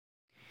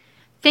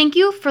Thank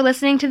you for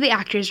listening to The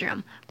Actors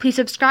Room. Please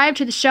subscribe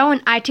to the show on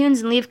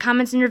iTunes and leave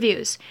comments and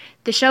reviews.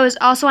 The show is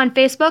also on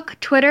Facebook,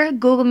 Twitter,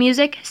 Google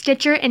Music,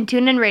 Stitcher, and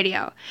TuneIn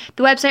Radio.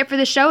 The website for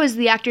the show is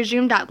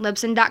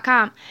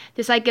theactorsroom.libsyn.com.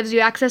 This site gives you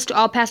access to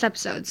all past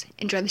episodes.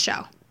 Enjoy the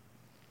show.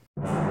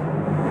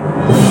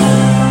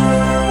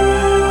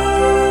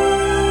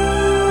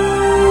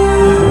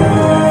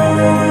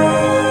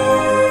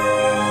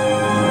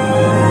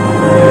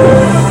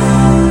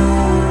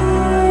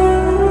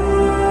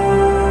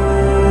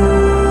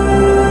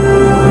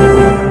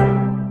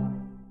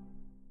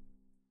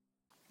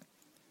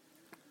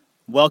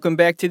 Welcome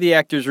back to the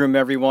Actors Room,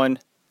 everyone.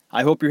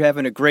 I hope you're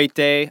having a great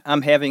day.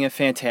 I'm having a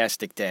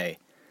fantastic day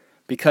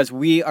because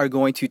we are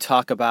going to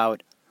talk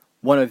about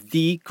one of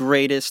the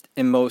greatest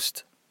and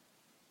most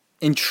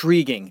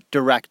intriguing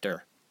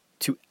director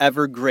to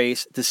ever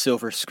grace the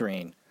silver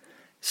screen,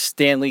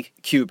 Stanley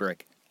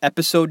Kubrick,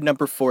 episode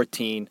number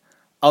 14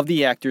 of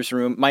the Actors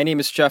Room. My name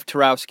is Jeff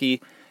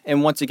Tarowski,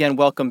 and once again,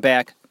 welcome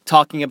back,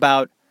 talking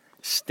about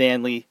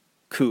Stanley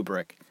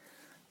Kubrick.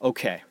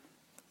 Okay,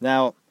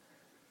 now,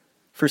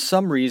 for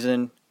some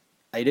reason,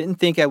 I didn't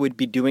think I would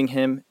be doing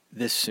him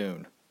this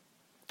soon.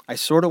 I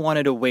sort of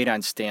wanted to wait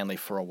on Stanley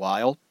for a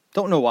while.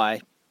 Don't know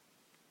why.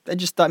 I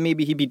just thought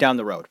maybe he'd be down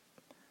the road.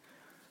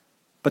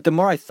 But the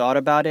more I thought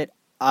about it,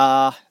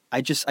 I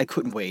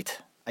couldn't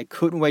wait. I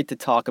couldn't wait to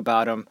talk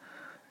about him.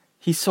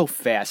 He's so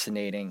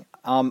fascinating.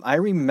 I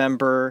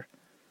remember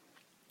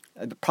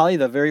probably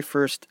the very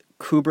first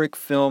Kubrick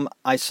film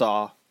I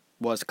saw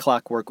was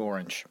Clockwork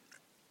Orange.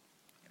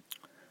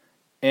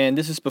 And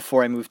this is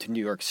before I moved to New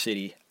York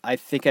City. I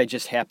think I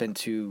just happened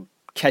to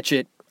catch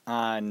it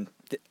on,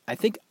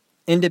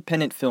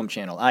 Independent Film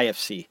Channel,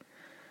 IFC.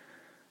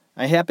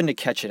 I happened to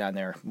catch it on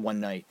there one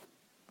night.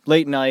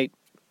 Late night,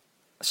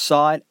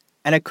 saw it,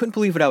 and I couldn't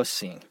believe what I was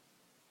seeing.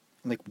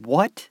 I'm like,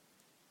 what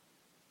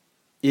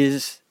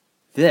is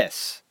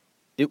this?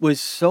 It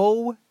was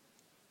so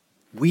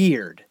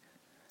weird.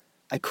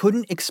 I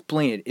couldn't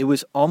explain it. It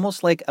was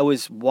almost like I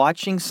was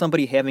watching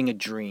somebody having a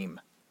dream.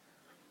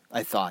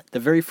 I thought, the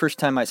very first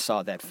time I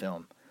saw that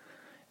film.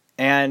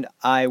 And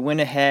I went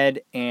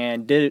ahead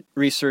and did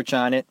research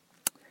on it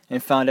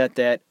and found out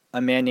that a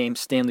man named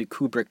Stanley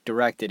Kubrick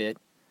directed it.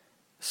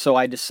 So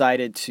I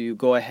decided to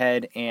go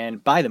ahead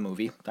and buy the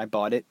movie. I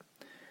bought it.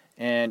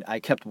 And I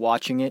kept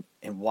watching it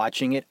and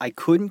watching it. I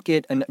couldn't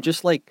get,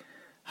 just like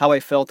how I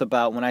felt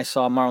about when I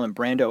saw Marlon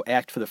Brando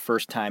act for the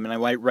first time, and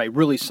I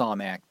really saw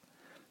him act.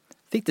 I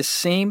think the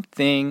same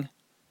thing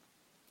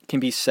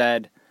can be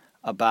said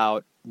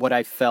about what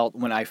I felt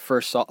when I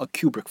first saw a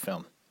Kubrick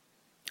film.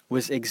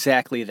 Was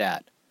exactly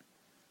that.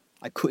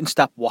 I couldn't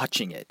stop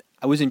watching it.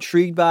 I was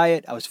intrigued by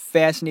it. I was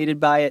fascinated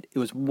by it. It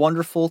was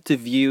wonderful to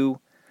view,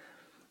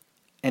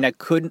 and I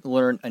couldn't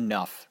learn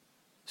enough.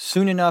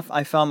 Soon enough,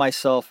 I found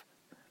myself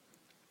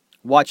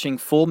watching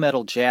Full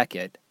Metal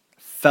Jacket,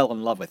 fell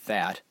in love with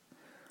that,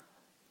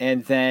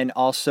 and then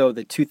also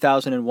the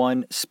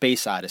 2001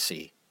 Space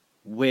Odyssey,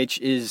 which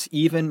is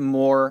even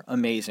more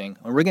amazing.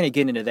 And we're going to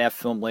get into that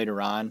film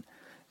later on.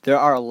 There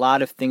are a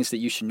lot of things that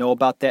you should know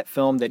about that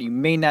film that you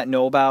may not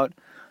know about,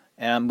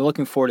 and I'm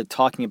looking forward to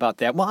talking about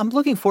that. Well,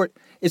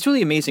 it's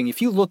really amazing.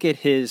 If you look at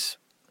his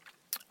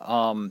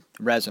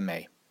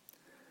resume,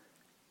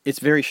 it's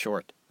very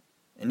short.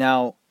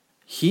 Now,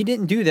 he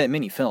didn't do that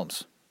many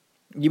films.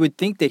 You would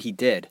think that he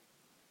did,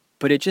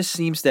 but it just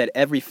seems that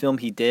every film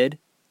he did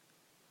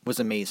was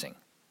amazing,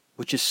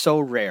 which is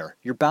so rare.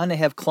 You're bound to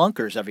have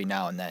clunkers every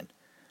now and then.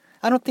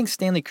 I don't think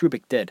Stanley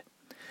Kubrick did.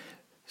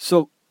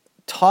 So,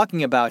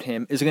 talking about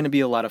him is going to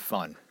be a lot of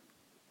fun.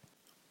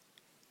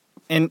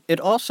 And it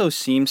also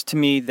seems to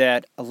me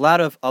that a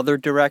lot of other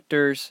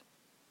directors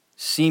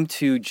seem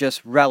to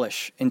just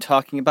relish in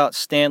talking about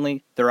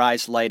Stanley. Their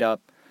eyes light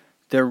up.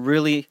 They're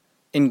really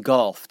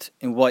engulfed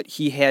in what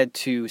he had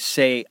to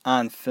say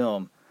on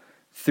film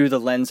through the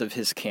lens of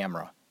his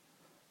camera.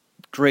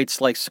 Greats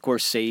like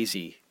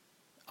Scorsese.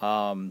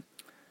 I'm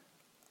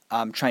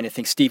trying to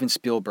think, Steven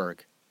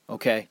Spielberg.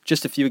 Okay,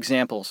 just a few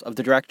examples of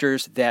the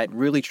directors that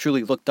really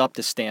truly looked up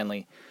to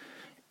Stanley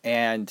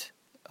and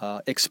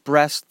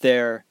expressed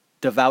their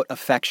devout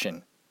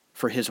affection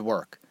for his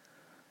work.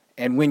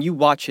 And when you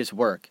watch his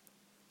work,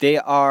 they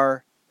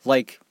are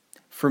like,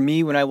 for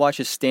me, when I watch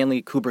a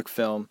Stanley Kubrick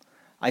film,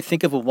 I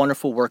think of a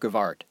wonderful work of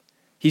art.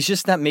 He's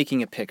just not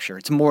making a picture.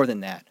 It's more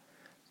than that.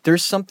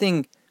 There's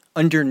something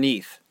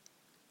underneath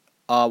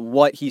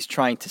what he's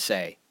trying to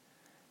say.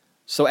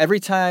 So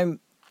every time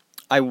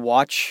I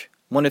watch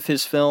one of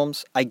his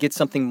films, I get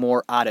something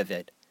more out of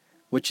it,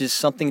 which is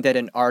something that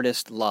an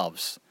artist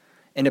loves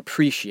and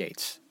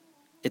appreciates.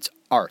 It's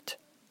art.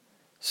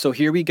 So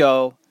here we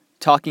go,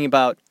 talking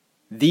about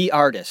the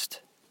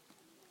artist,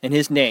 and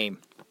his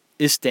name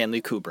is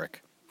Stanley Kubrick.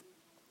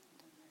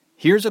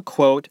 Here's a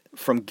quote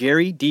from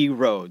Gary D.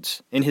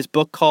 Rhodes in his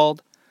book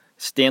called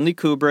Stanley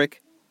Kubrick,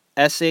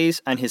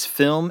 Essays on His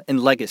Film and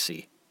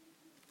Legacy.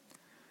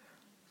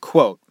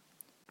 Quote,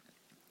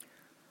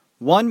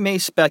 "One may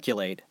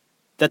speculate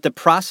that the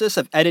process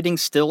of editing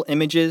still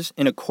images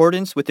in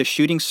accordance with the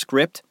shooting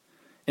script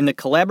in the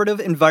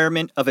collaborative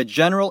environment of a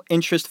general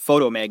interest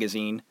photo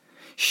magazine,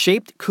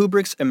 shaped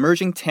Kubrick's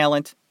emerging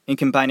talent in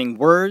combining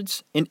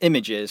words and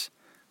images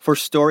for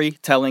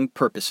storytelling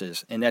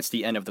purposes. And that's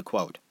the end of the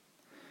quote.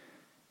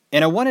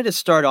 And I wanted to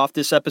start off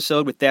this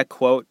episode with that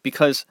quote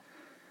because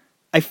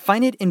I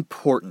find it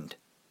important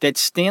that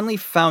Stanley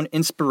found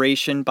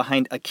inspiration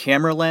behind a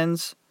camera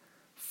lens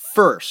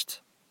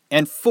first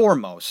and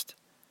foremost,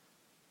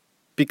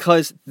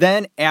 because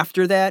then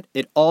after that,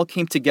 it all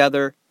came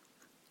together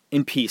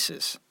in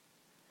pieces.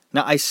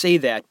 Now, I say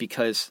that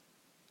because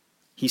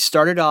he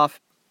started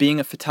off being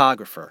a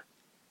photographer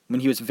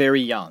when he was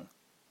very young.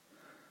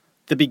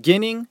 The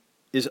beginning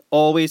is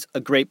always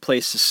a great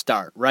place to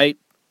start, right?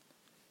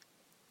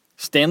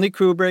 Stanley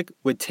Kubrick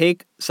would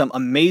take some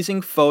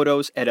amazing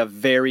photos at a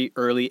very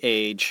early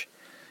age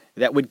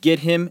that would get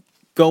him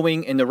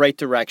going in the right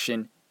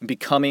direction and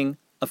becoming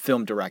a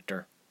film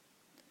director.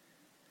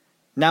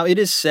 Now, it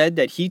is said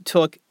that he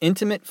took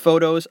intimate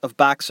photos of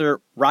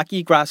boxer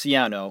Rocky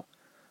Graziano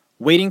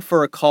waiting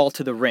for a call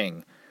to the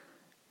ring,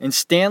 and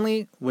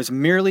Stanley was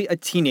merely a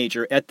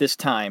teenager at this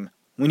time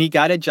when he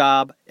got a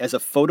job as a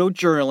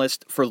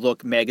photojournalist for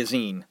Look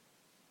magazine.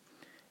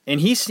 And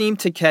he seemed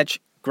to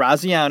catch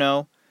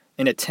Graziano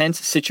in a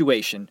tense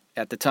situation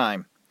at the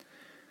time.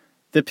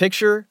 The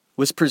picture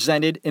was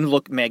presented in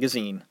Look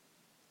magazine.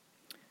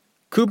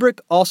 Kubrick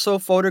also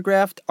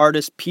photographed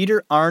artist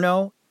Peter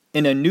Arno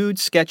in a nude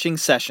sketching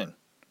session.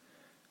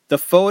 The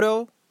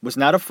photo was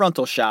not a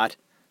frontal shot,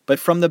 but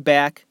from the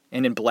back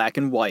and in black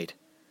and white.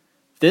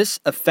 This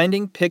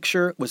offending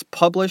picture was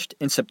published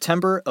in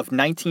September of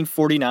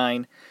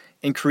 1949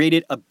 and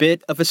created a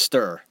bit of a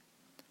stir.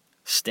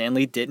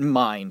 Stanley didn't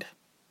mind.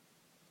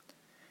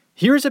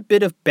 Here's a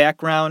bit of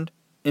background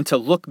into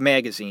Look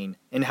magazine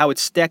and how it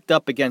stacked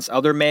up against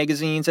other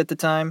magazines at the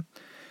time.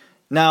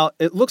 Now,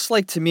 it looks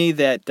like to me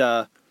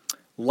that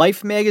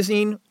Life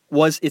magazine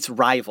was its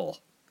rival.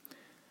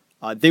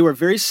 They were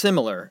very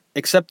similar,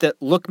 except that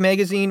Look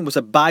magazine was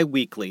a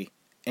bi-weekly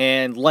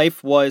and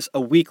Life was a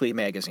weekly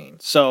magazine.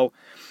 So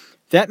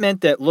that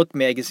meant that Look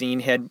magazine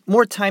had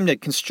more time to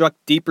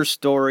construct deeper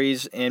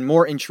stories and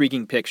more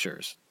intriguing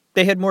pictures.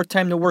 They had more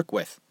time to work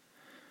with.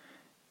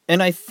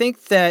 And I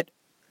think that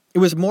it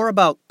was more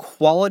about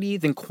quality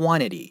than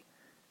quantity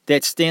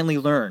that Stanley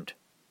learned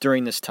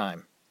during this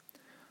time.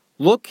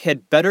 Look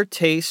had better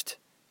taste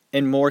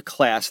and more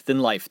class than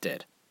Life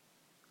did.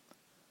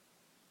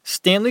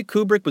 Stanley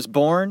Kubrick was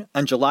born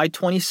on July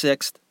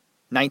 26,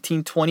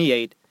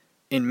 1928,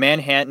 in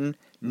Manhattan,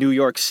 New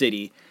York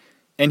City,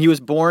 and he was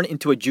born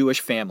into a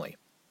Jewish family.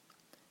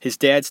 His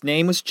dad's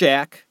name was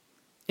Jack,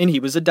 and he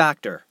was a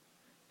doctor.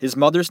 His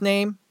mother's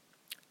name,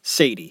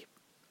 Sadie.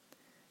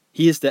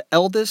 He is the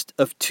eldest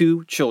of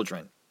 2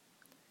 children.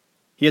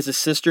 He has a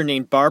sister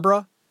named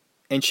Barbara,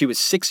 and she was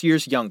 6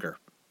 years younger.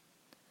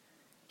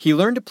 He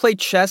learned to play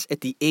chess at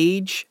the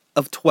age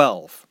of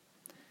 12,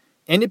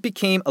 and it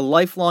became a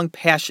lifelong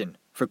passion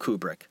for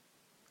Kubrick.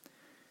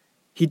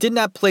 He did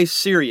not play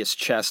serious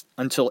chess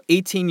until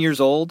 18 years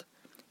old,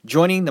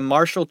 joining the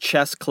Marshall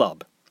Chess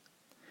Club.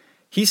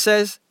 He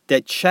says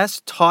that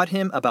chess taught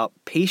him about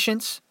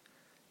patience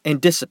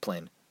and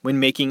discipline when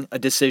making a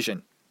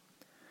decision.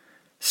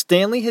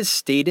 Stanley has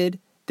stated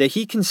that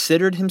he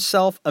considered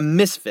himself a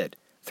misfit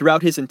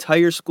throughout his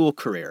entire school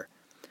career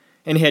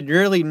and had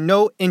nearly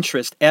no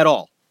interest at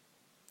all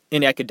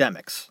in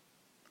academics.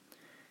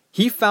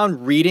 He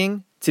found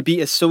reading to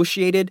be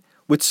associated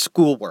with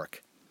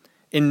schoolwork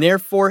and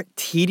therefore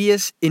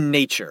tedious in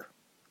nature.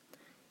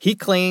 He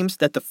claims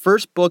that the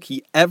first book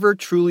he ever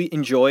truly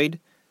enjoyed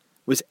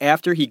was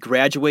after he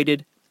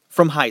graduated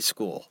from high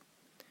school.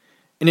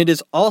 And it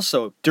is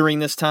also during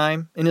this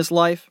time in his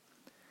life,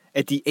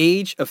 at the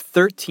age of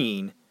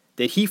 13,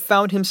 that he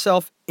found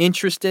himself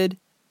interested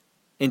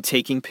in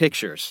taking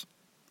pictures.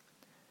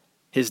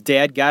 His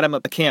dad got him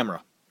a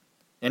camera,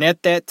 and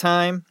at that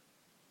time,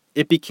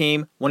 it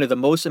became one of the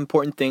most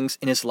important things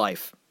in his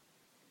life.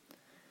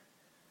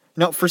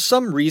 Now, for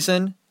some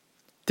reason,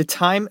 the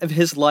time of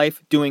his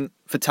life doing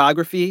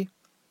photography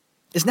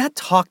is not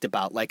talked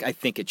about like I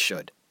think it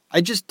should.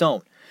 I just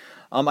don't.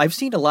 I've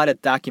seen a lot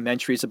of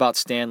documentaries about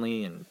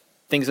Stanley and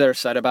things that are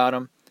said about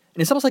him,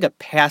 and it's almost like a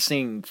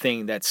passing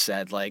thing that's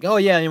said, like, oh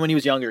yeah, and when he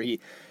was younger,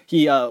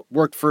 he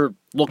worked for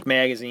Look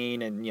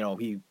magazine, and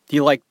he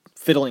liked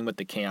fiddling with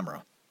the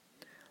camera.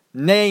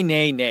 Nay,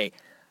 nay, nay.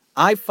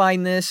 I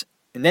find this,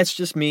 and that's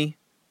just me,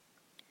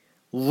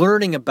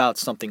 learning about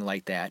something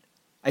like that,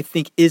 I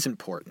think is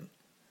important.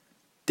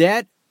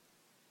 That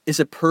is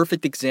a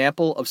perfect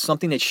example of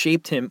something that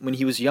shaped him when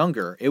he was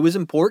younger. It was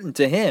important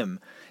to him,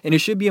 and it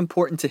should be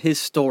important to his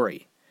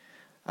story.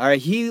 All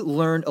right, he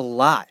learned a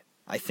lot,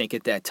 I think,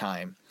 at that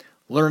time.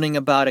 Learning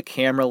about a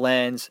camera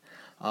lens,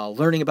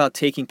 learning about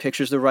taking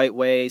pictures the right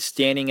way,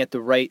 standing at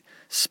the right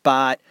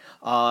spot,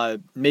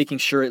 making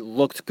sure it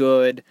looked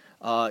good,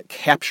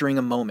 capturing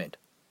a moment.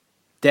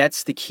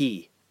 That's the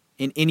key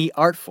in any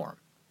art form.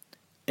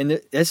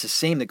 And that's the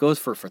same that goes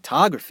for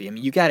photography. I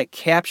mean, you got to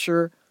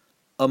capture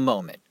a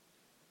moment.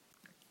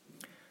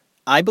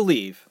 I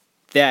believe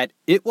that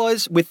it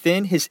was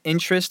within his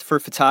interest for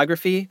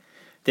photography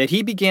that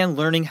he began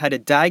learning how to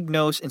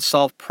diagnose and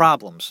solve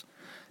problems.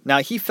 Now,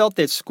 he felt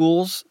that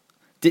schools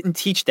didn't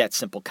teach that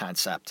simple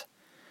concept.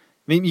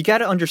 I mean, you got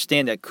to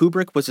understand that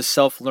Kubrick was a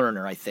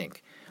self-learner, I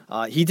think.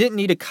 He didn't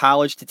need a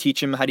college to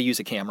teach him how to use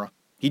a camera.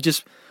 He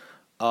just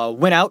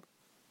went out,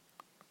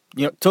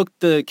 took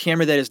the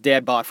camera that his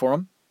dad bought for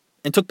him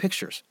and took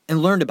pictures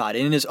and learned about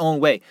it in his own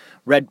way,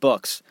 read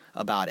books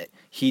about it.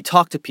 He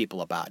talked to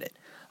people about it.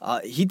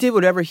 He did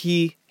whatever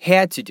he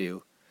had to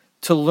do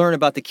to learn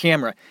about the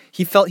camera.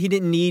 He felt he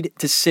didn't need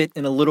to sit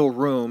in a little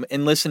room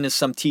and listen to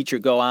some teacher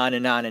go on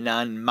and on and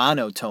on,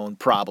 monotone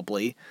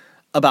probably,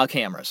 about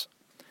cameras.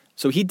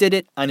 So he did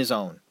it on his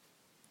own.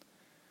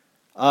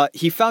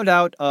 He found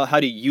out how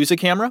to use a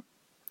camera,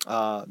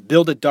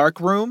 build a dark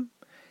room,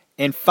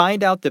 and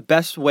find out the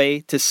best way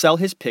to sell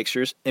his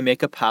pictures and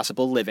make a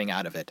possible living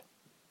out of it.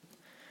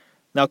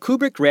 Now,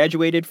 Kubrick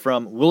graduated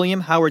from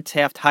William Howard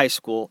Taft High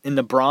School in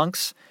the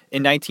Bronx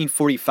in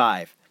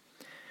 1945.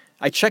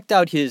 I checked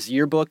out his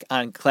yearbook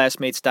on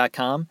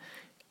classmates.com,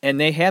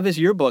 and they have his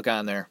yearbook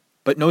on there,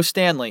 but no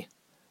Stanley.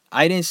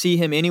 I didn't see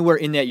him anywhere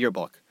in that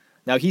yearbook.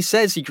 Now, he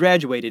says he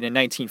graduated in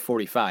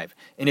 1945,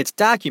 and it's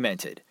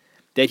documented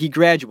that he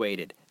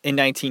graduated in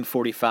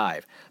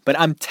 1945. But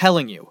I'm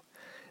telling you,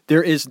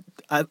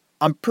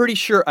 I'm pretty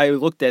sure I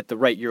looked at the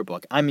right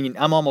yearbook. I mean,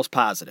 I'm almost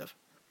positive.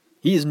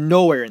 He is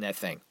nowhere in that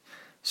thing.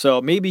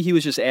 So maybe he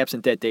was just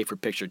absent that day for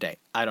picture day.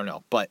 I don't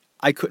know, but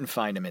I couldn't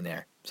find him in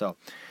there.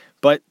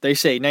 But they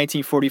say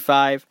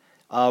 1945,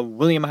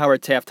 William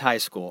Howard Taft High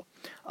School.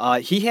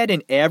 He had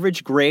an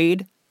average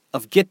grade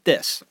of, get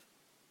this,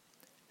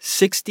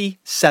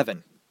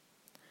 67.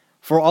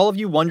 For all of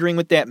you wondering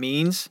what that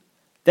means,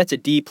 that's a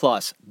D+,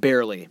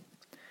 barely.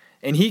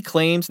 And he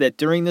claims that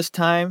during this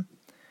time,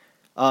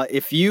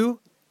 if you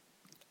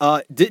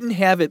didn't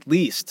have at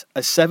least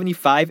a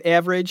 75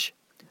 average,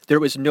 there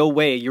was no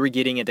way you were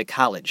getting into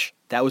college.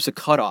 That was a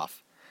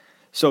cutoff.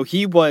 So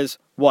he was,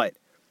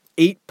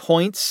 8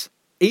 points?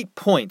 8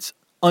 points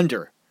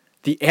under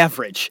the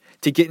average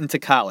to get into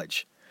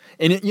college.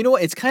 And you know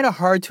what? It's kind of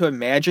hard to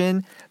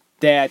imagine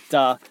that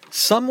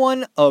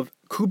someone of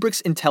Kubrick's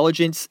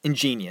intelligence and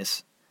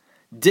genius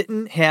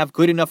didn't have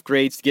good enough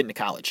grades to get into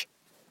college.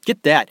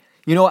 Get that.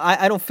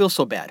 I don't feel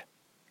so bad.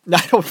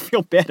 I don't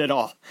feel bad at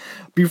all.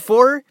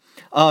 Before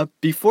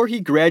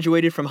he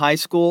graduated from high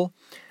school,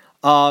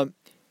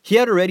 he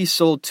had already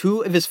sold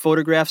 2 of his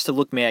photographs to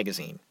Look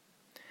magazine.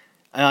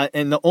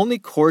 And the only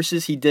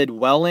courses he did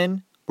well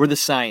in were the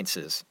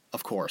sciences,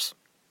 of course.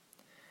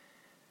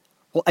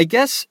 Well, I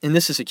guess, and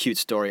this is a cute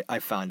story I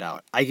found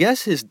out, I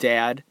guess his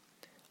dad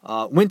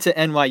went to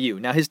NYU.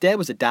 Now, his dad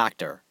was a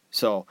doctor,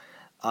 so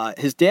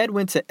his dad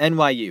went to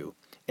NYU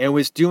and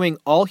was doing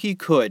all he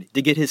could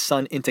to get his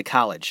son into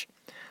college.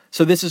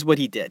 So this is what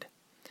he did.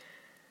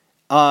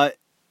 And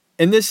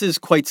this is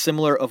quite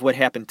similar of what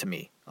happened to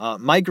me.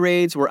 My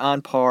grades were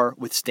on par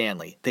with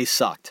Stanley. They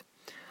sucked.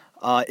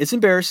 It's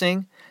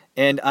embarrassing,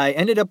 and I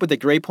ended up with a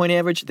grade point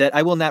average that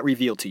I will not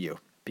reveal to you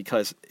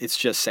because it's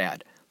just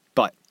sad.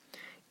 But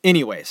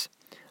anyways,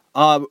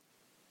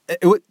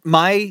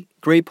 my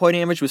grade point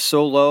average was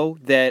so low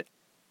that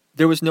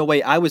there was no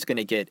way I was going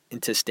to get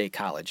into state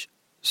college.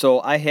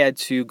 So I had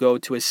to go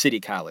to a city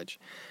college.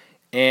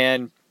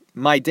 And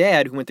my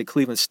dad, who went to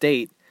Cleveland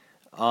State,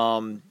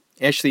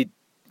 actually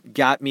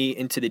got me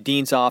into the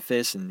dean's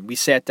office, and we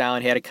sat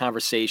down, had a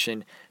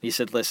conversation. He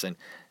said, listen,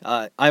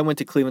 I went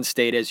to Cleveland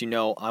State, as you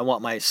know. I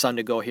want my son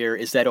to go here.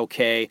 Is that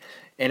okay?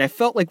 And I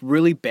felt like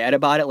really bad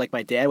about it, like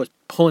my dad was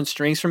pulling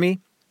strings for me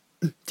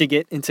to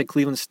get into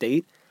Cleveland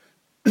State.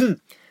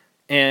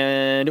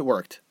 And it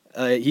worked.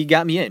 He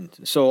got me in.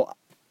 So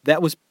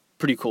that was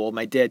pretty cool,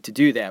 my dad to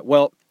do that.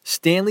 Well,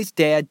 Stanley's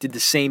dad did the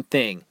same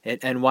thing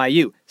at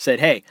NYU. Said,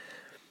 hey,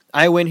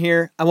 I went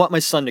here. I want my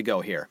son to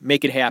go here.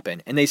 Make it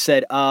happen. And they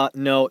said,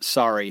 no,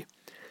 sorry.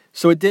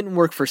 So it didn't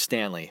work for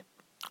Stanley.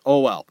 Oh,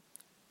 well.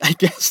 I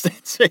guess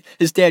that's it.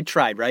 His dad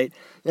tried, right?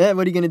 Yeah,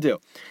 what are you going to do?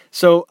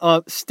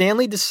 So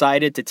Stanley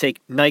decided to take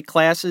night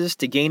classes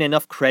to gain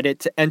enough credit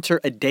to enter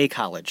a day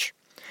college.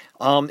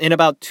 And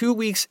about 2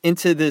 weeks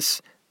into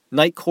this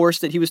night course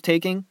that he was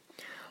taking,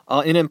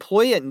 an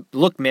employee at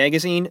Look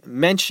magazine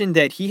mentioned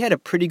that he had a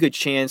pretty good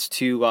chance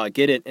to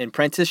get an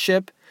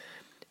apprenticeship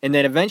and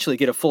then eventually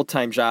get a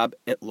full-time job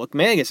at Look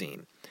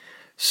magazine.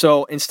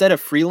 So instead of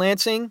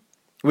freelancing,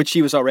 which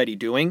he was already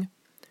doing,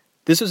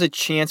 this was a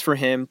chance for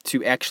him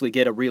to actually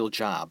get a real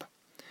job.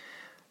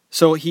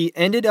 So he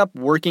ended up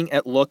working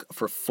at Look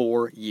for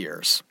 4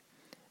 years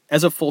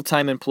as a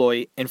full-time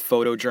employee and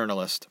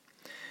photojournalist.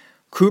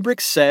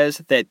 Kubrick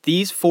says that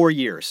these 4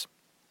 years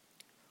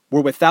were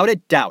without a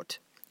doubt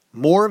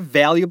more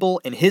valuable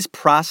in his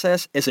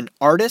process as an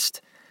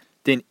artist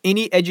than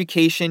any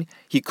education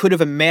he could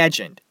have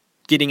imagined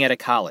getting at a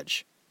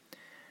college.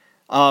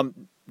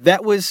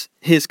 That was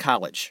his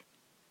college,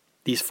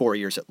 these 4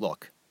 years at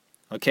Look.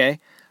 Okay?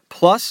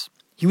 Plus,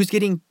 he was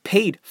getting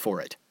paid for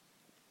it.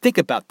 Think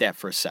about that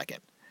for a second.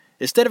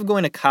 Instead of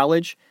going to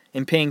college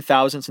and paying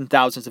thousands and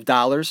thousands of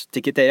dollars to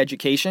get that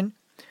education,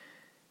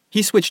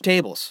 he switched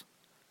tables.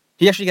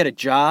 He actually got a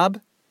job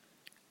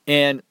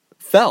and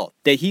felt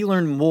that he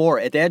learned more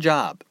at that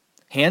job,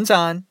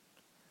 hands-on,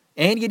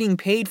 and getting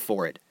paid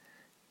for it,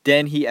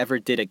 than he ever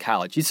did at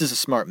college. This is a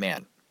smart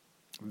man.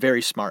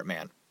 Very smart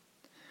man.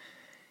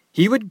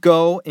 He would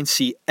go and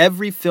see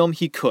every film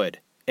he could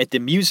at the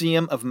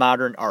Museum of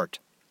Modern Art.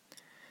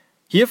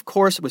 He, of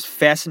course, was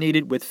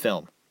fascinated with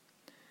film.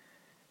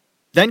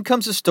 Then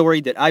comes a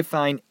story that I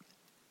find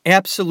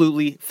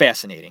absolutely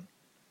fascinating,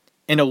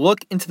 and a look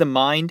into the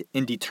mind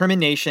and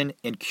determination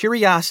and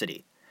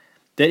curiosity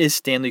that is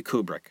Stanley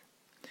Kubrick.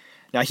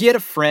 Now, he had a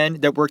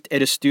friend that worked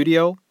at a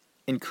studio,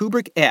 and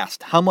Kubrick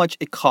asked how much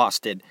it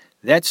costed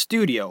that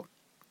studio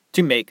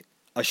to make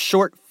a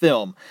short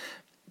film,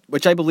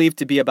 which I believe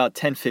to be about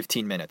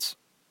 10-15 minutes.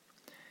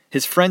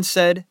 His friend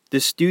said the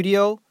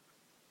studio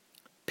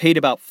paid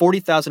about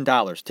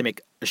 $40,000 to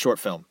make a short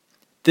film.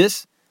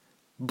 This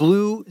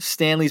blew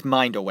Stanley's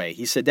mind away.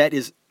 He said, that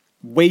is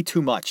way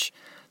too much.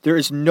 There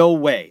is no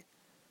way.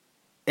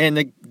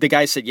 And the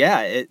guy said,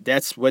 yeah,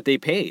 that's what they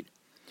paid.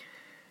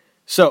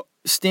 So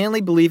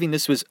Stanley, believing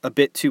this was a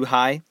bit too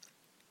high,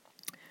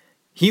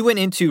 he went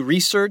into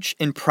research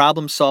and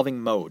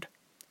problem-solving mode.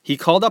 He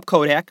called up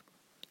Kodak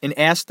and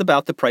asked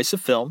about the price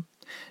of film.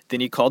 Then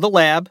he called the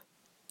lab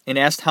and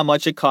asked how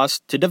much it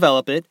cost to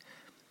develop it.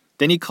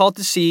 Then he called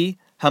to see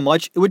how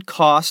much it would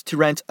cost to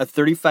rent a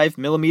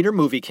 35mm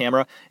movie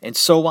camera, and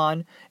so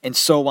on, and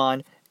so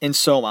on, and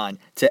so on,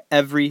 to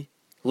every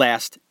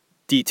last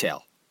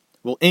detail.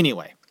 Well,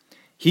 anyway,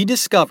 he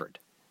discovered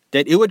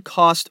that it would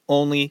cost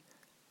only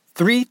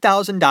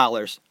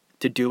 $3,000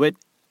 to do it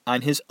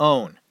on his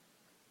own.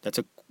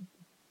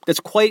 That's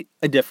quite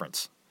a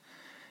difference.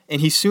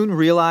 And he soon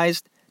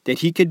realized that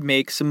he could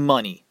make some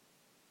money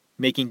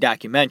making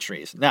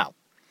documentaries. Now,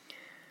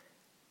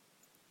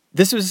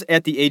 this was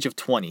at the age of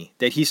 20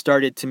 that he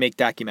started to make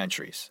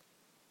documentaries.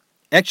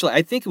 Actually,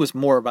 I think it was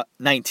more about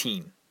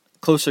 19,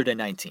 closer to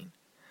 19.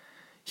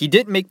 He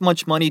didn't make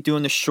much money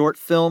doing the short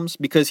films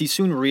because he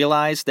soon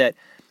realized that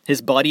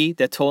his buddy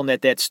that told him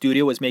that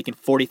studio was making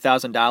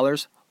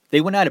 $40,000, they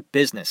went out of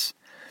business.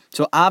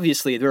 So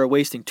obviously they were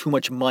wasting too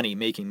much money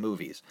making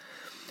movies.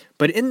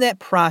 But in that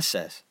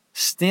process,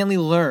 Stanley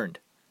learned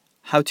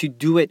how to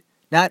do it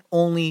not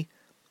only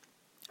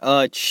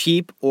a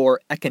cheap or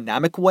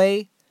economic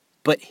way,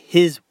 but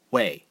his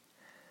way.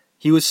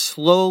 He was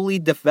slowly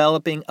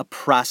developing a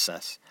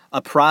process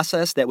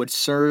that would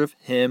serve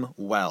him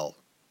well.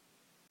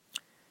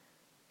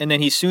 And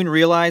then he soon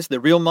realized the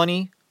real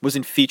money was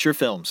in feature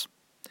films.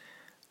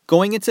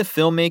 Going into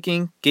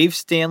filmmaking gave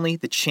Stanley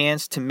the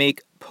chance to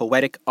make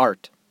poetic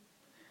art.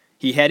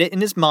 He had it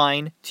in his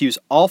mind to use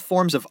all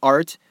forms of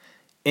art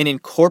and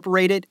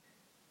incorporate it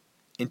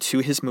into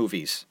his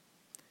movies.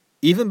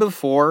 Even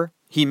before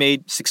he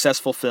made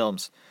successful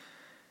films,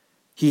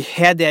 he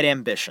had that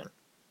ambition,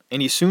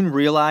 and he soon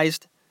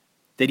realized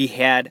that he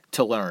had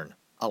to learn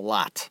a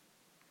lot.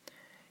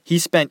 He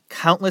spent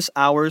countless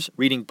hours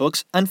reading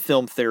books on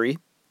film theory,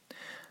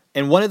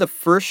 and one of the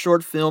first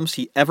short films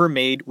he ever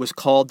made was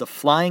called The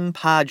Flying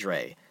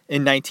Padre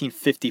in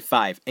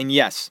 1955. And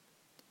yes,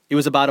 it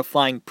was about a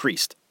flying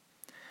priest.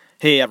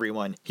 Hey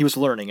everyone, he was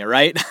learning, all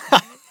right?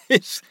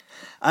 It's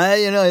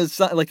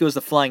not like it was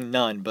the flying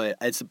nun, but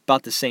it's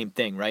about the same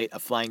thing, right? A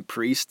flying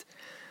priest.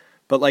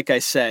 But like I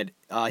said,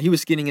 he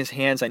was getting his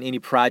hands on any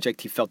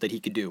project he felt that he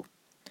could do.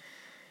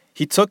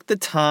 He took the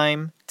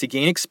time to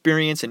gain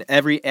experience in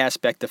every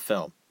aspect of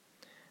film,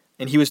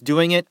 and he was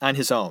doing it on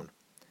his own.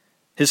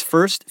 His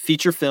first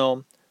feature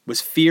film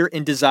was Fear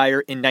and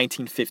Desire in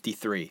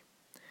 1953.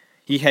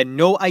 He had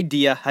no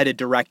idea how to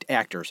direct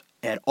actors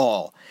at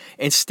all,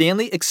 and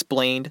Stanley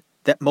explained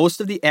that most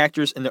of the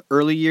actors in the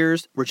early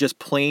years were just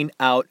plain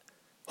out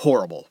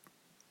horrible.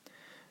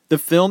 The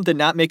film did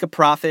not make a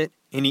profit,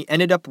 and he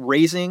ended up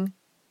raising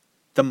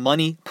the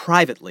money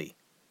privately.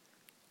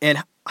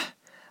 And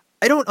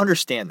I don't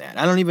understand that.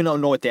 I don't even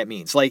know what that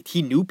means. Like,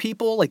 he knew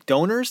people, like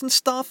donors and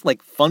stuff,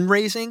 like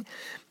fundraising.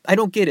 I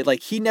don't get it.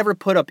 Like, he never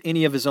put up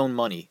any of his own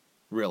money,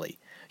 really.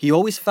 He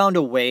always found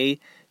a way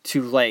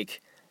to,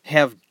 like,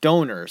 have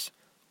donors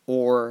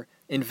or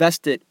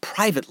invest it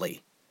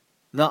privately.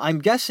 Now, I'm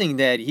guessing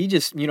that he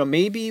just,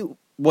 maybe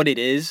what it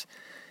is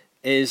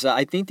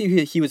I think that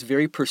he was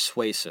very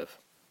persuasive,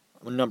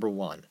 number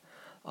one.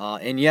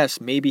 And yes,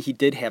 maybe he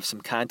did have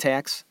some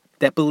contacts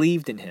that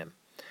believed in him.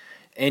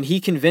 And he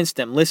convinced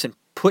them, listen,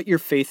 put your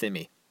faith in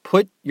me.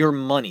 Put your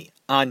money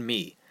on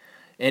me.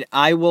 And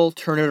I will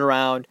turn it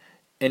around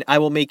and I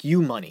will make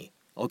you money.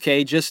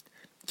 Okay? Just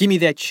give me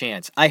that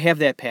chance. I have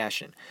that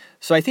passion.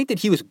 So I think that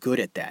he was good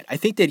at that. I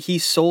think that he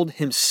sold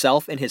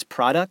himself and his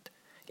product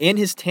and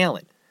his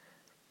talent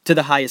to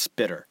the highest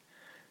bidder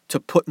to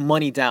put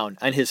money down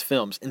on his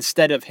films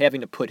instead of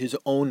having to put his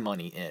own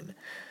money in.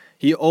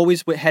 He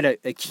always had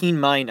a keen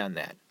mind on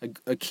that,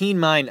 a keen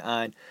mind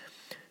on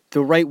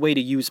the right way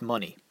to use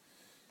money.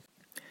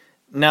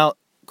 Now,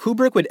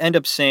 Kubrick would end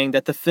up saying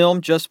that the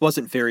film just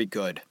wasn't very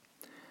good.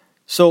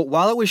 So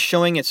while it was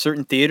showing at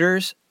certain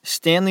theaters,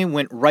 Stanley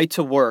went right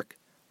to work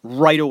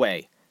right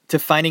away to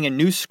finding a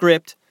new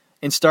script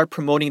and start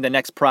promoting the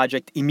next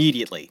project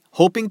immediately,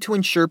 hoping to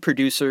ensure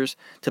producers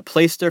to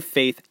place their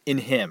faith in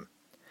him.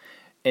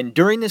 And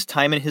during this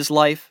time in his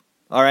life,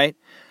 all right,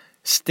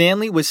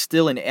 Stanley was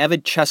still an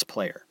avid chess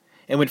player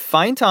and would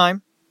find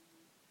time,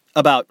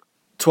 about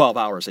 12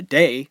 hours a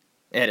day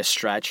at a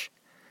stretch,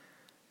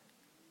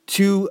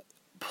 to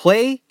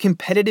play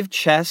competitive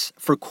chess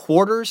for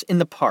quarters in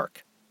the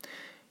park.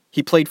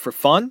 He played for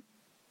fun,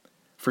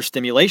 for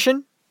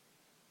stimulation,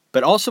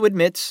 but also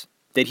admits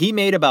that he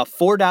made about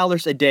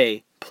 $4 a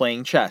day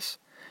playing chess.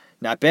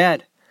 Not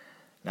bad.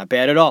 Not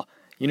bad at all.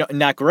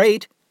 Not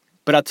great,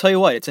 but I'll tell you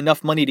what, it's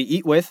enough money to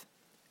eat with,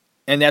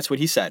 and that's what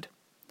he said.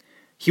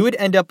 He would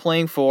end up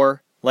playing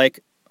for, like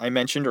I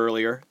mentioned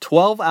earlier,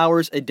 12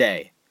 hours a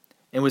day,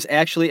 and was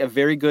actually a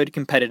very good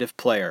competitive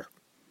player.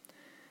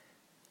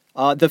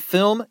 The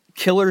film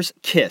Killer's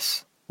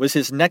Kiss was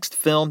his next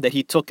film that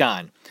he took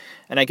on,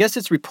 and I guess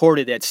it's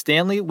reported that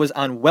Stanley was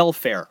on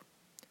welfare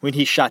when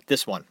he shot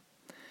this one.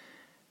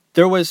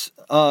 There was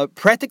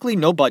practically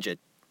no budget,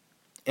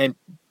 and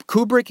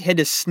Kubrick had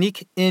to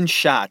sneak in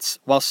shots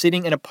while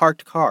sitting in a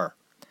parked car.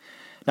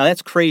 Now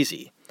that's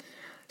crazy.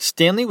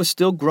 Stanley was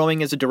still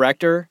growing as a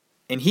director,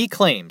 and he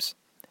claims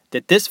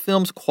that this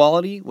film's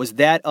quality was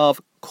that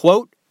of,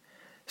 quote,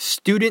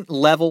 student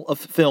level of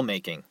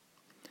filmmaking.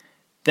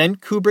 Then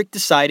Kubrick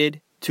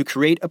decided to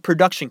create a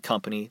production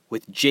company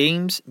with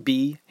James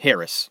B.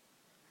 Harris.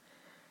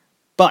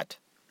 But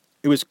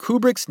it was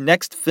Kubrick's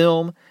next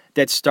film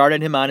that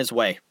started him on his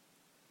way.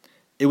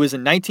 It was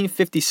in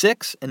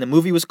 1956, and the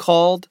movie was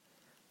called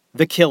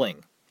The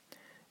Killing.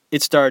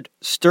 It starred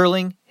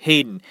Sterling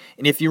Hayden,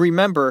 and if you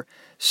remember,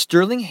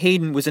 Sterling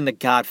Hayden was in The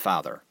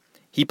Godfather.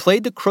 He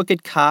played the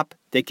crooked cop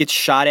that gets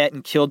shot at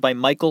and killed by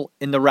Michael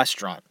in the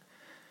restaurant.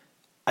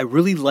 I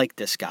really like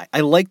this guy. I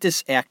like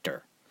this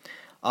actor.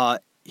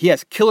 He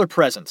has killer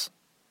presence.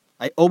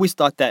 I always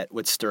thought that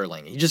with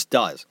Sterling. He just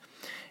does.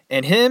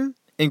 And him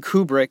and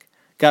Kubrick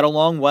got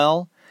along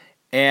well,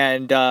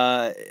 and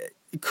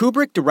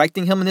Kubrick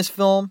directing him in this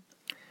film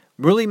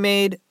really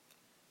made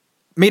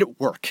it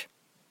work,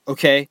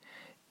 okay?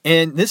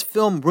 And this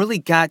film really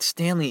got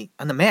Stanley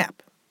on the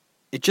map.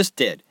 It just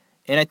did.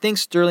 And I think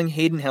Sterling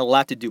Hayden had a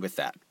lot to do with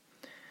that.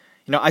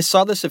 I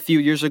saw this a few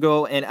years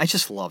ago, and I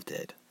just loved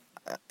it.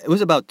 It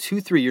was about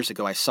 2-3 years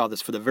ago I saw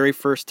this for the very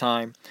first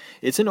time.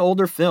 It's an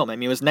older film. I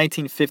mean, it was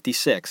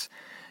 1956.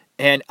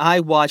 And I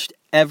watched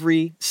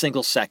every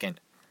single second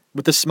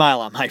with a smile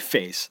on my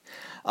face.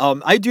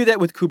 I do that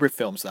with Kubrick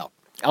films, though.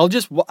 I'm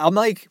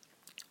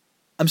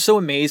so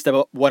amazed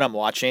about what I'm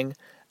watching.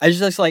 I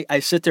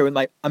sit there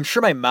with I'm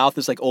sure my mouth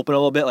is open a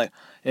little bit,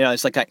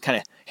 it's kind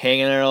of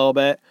hanging there a little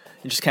bit,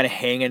 and just kind of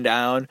hanging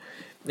down.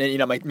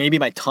 And, maybe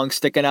my tongue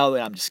sticking out.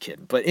 I'm just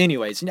kidding. But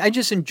anyways, I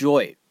just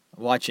enjoy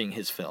watching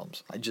his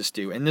films. I just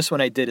do. And this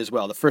one I did as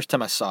well, the first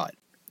time I saw it.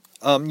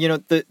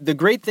 The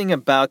great thing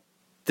about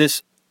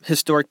this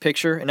historic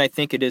picture, and I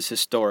think it is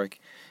historic,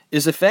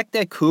 is the fact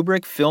that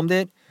Kubrick filmed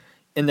it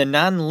in the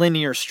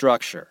non-linear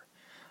structure.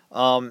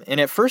 And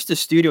at first the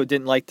studio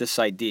didn't like this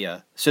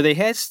idea, so they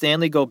had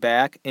Stanley go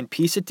back and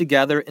piece it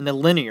together in the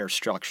linear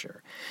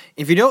structure.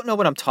 If you don't know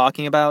what I'm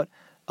talking about,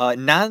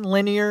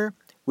 non-linear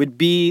would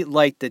be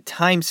like the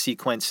time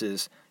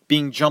sequences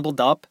being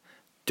jumbled up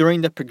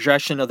during the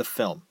progression of the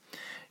film,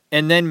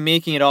 and then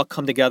making it all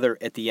come together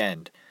at the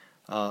end.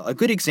 A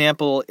good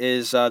example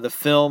is the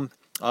film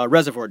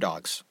Reservoir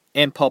Dogs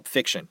and Pulp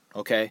Fiction,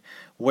 okay,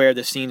 where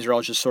the scenes are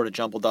all just sort of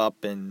jumbled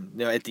up,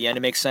 and at the end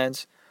it makes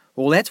sense.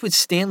 Well, that's what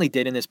Stanley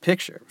did in this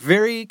picture.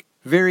 Very,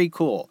 very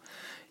cool.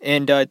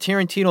 And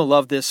Tarantino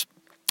loved this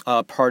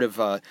part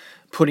of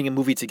putting a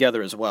movie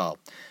together as well.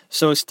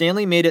 So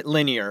Stanley made it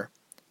linear,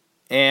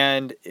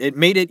 and it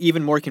made it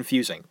even more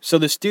confusing. So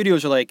the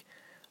studios are like,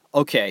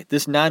 okay,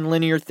 this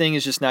non-linear thing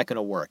is just not going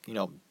to work.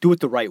 Do it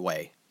the right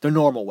way, the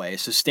normal way.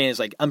 So Stanley's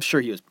like, I'm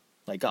sure he was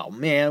like, oh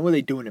man, what are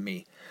they doing to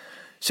me?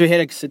 So he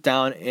had to sit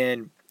down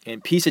and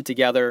piece it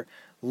together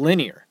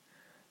linear.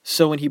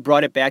 So when he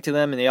brought it back to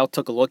them and they all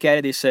took a look at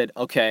it, they said,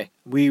 okay,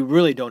 we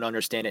really don't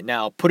understand it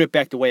now. Put it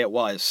back the way it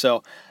was.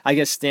 So I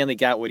guess Stanley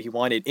got what he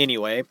wanted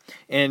anyway.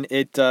 And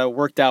it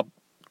worked out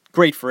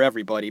great for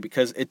everybody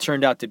because it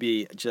turned out to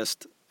be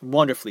just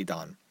wonderfully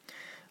done.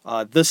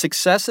 The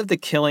success of The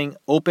Killing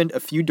opened a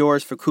few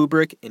doors for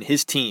Kubrick and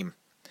his team.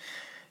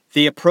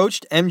 They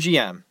approached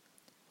MGM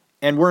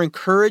and were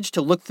encouraged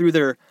to look through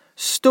their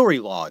story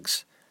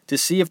logs to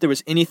see if there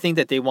was anything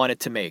that they wanted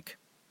to make.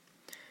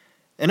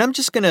 And I'm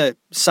just going to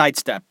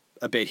sidestep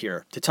a bit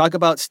here to talk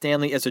about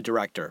Stanley as a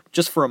director,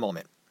 just for a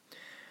moment,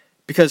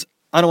 because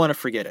I don't want to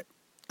forget it.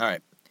 All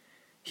right.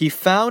 He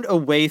found a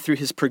way through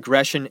his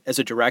progression as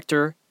a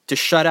director to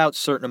shut out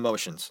certain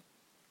emotions.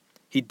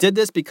 He did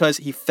this because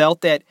he felt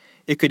that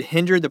it could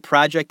hinder the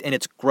project and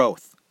its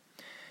growth.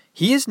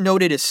 He is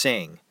noted as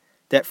saying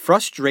that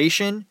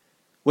frustration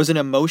was an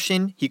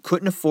emotion he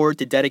couldn't afford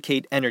to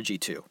dedicate energy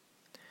to.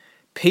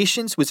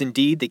 Patience was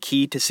indeed the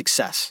key to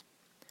success.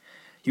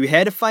 You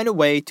had to find a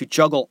way to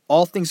juggle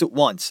all things at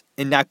once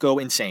and not go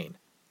insane.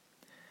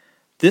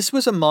 This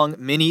was among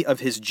many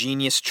of his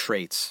genius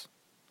traits.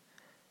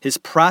 His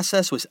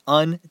process was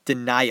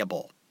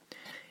undeniable.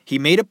 He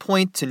made a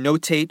point to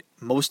notate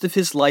most of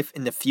his life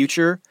in the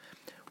future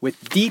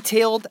with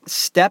detailed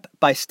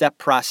step-by-step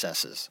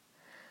processes.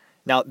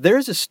 Now,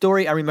 there's a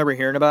story I remember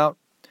hearing about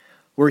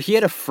where he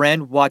had a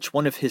friend watch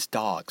one of his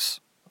dogs.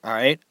 All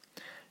right?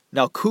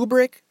 Now,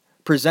 Kubrick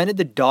presented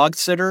the dog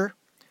sitter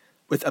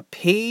with a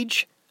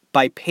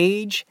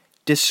page-by-page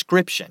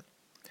description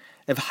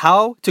of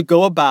how to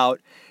go about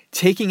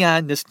taking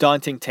on this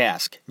daunting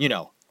task.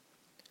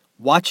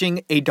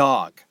 Watching a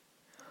dog.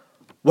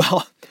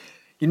 Well,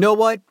 you know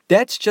what?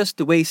 That's just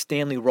the way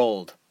Stanley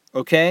rolled,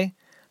 okay?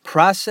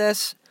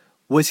 Process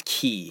was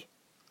key.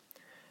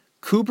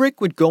 Kubrick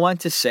would go on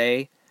to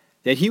say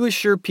that he was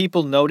sure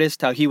people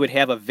noticed how he would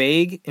have a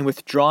vague and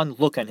withdrawn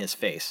look on his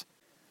face.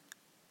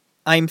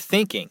 "I'm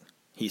thinking,"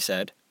 he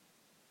said.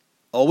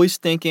 "Always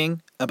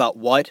thinking about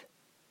what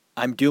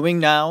I'm doing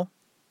now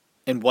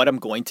and what I'm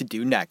going to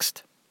do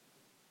next."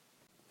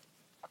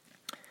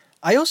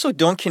 I also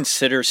don't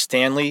consider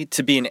Stanley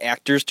to be an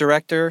actor's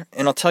director,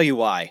 and I'll tell you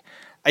why.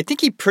 I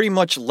think he pretty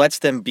much lets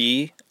them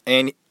be,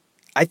 and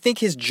I think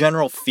his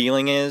general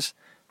feeling is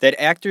that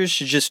actors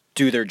should just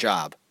do their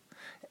job.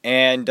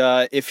 And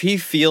if he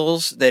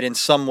feels that in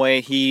some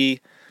way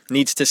he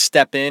needs to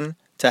step in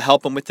to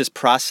help him with this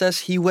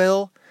process, he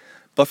will.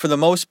 But for the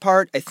most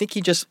part, I think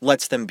he just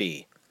lets them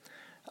be.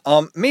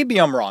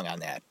 Maybe I'm wrong on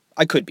that.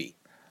 I could be.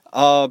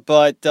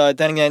 But then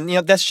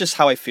again, that's just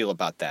how I feel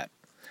about that.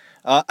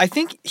 I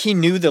think he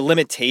knew the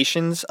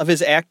limitations of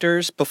his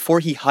actors before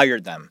he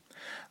hired them.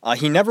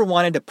 He never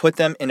wanted to put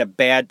them in a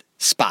bad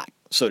spot,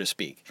 so to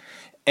speak.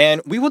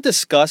 And we will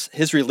discuss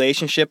his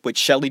relationship with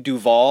Shelley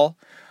Duvall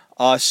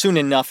soon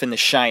enough in The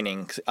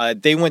Shining.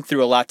 They went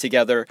through a lot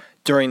together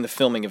during the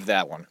filming of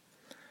that one.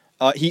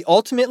 He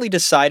ultimately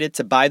decided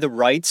to buy the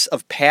rights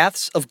of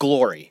Paths of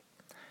Glory,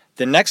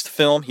 the next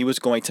film he was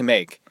going to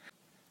make.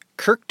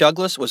 Kirk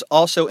Douglas was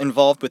also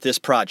involved with this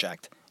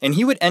project, and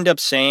he would end up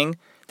saying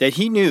that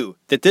he knew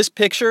that this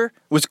picture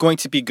was going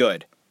to be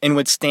good and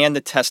would stand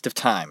the test of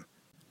time.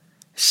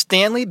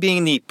 Stanley,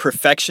 being the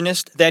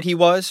perfectionist that he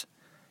was,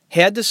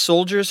 had the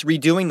soldiers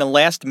redoing the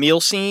last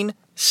meal scene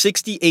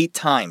 68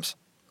 times.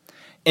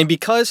 And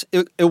because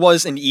it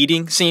was an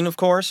eating scene, of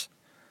course,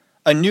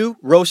 a new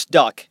roast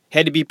duck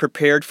had to be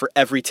prepared for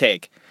every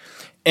take.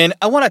 And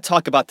I want to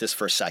talk about this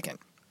for a second.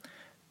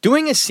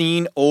 Doing a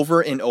scene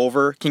over and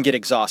over can get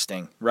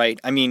exhausting, right?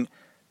 I mean,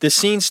 the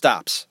scene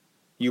stops.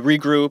 You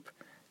regroup,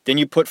 then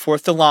you put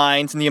forth the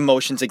lines and the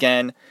emotions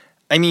again.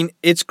 I mean,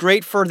 it's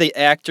great for the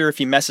actor if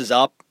he messes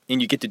up and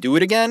you get to do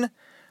it again.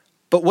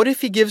 But what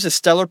if he gives a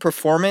stellar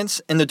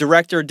performance and the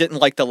director didn't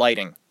like the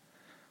lighting?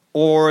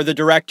 Or the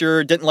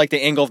director didn't like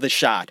the angle of the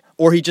shot?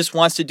 Or he just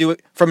wants to do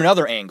it from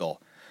another angle?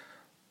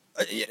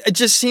 It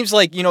just seems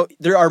like,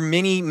 there are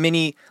many,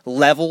 many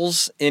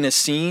levels in a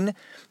scene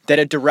that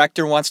a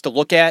director wants to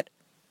look at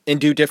and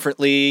do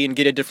differently and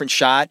get a different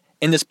shot.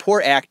 And this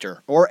poor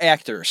actor or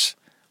actors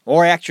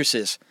or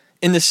actresses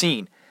in the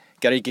scene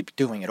got to keep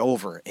doing it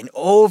over and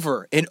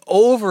over and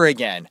over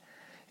again.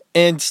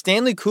 And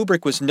Stanley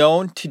Kubrick was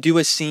known to do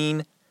a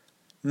scene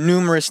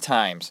numerous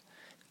times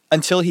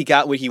until he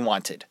got what he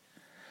wanted.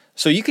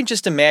 So you can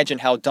just imagine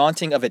how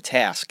daunting of a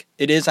task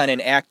it is on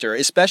an actor,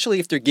 especially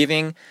if they're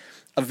giving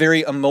a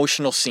very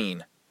emotional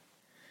scene.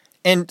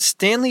 And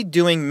Stanley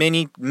doing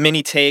many,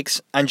 many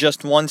takes on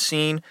just one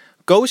scene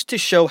goes to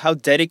show how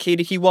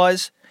dedicated he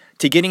was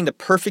to getting the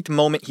perfect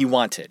moment he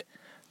wanted.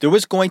 There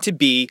was going to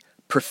be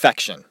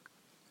perfection.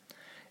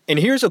 And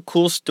here's a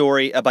cool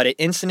story about an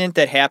incident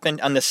that happened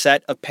on the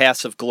set of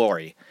Paths of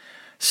Glory.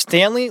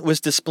 Stanley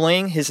was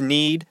displaying his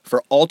need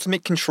for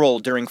ultimate control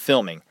during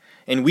filming,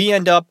 and we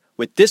end up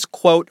with this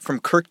quote from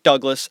Kirk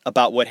Douglas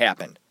about what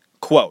happened.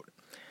 Quote,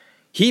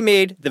 "He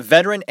made the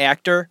veteran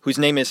actor, whose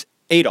name is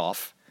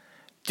Adolf,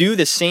 do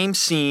the same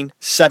scene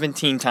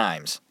 17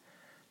 times.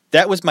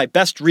 That was my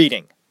best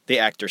reading," the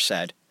actor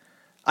said.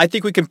 "I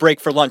think we can break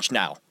for lunch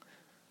now."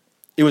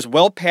 It was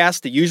well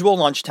past the usual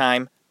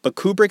lunchtime, but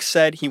Kubrick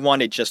said he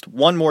wanted just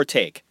one more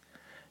take.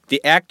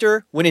 The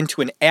actor went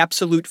into an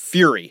absolute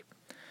fury.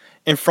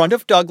 In front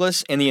of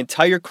Douglas and the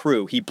entire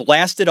crew, he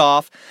blasted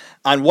off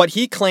on what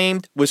he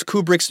claimed was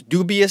Kubrick's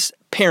dubious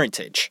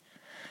parentage,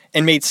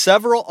 and made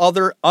several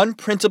other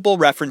unprintable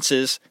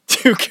references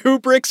to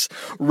Kubrick's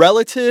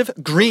relative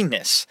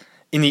greenness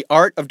in the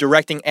art of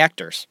directing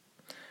actors.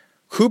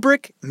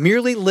 Kubrick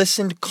merely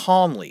listened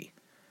calmly,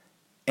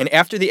 and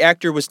after the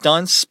actor was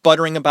done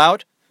sputtering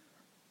about,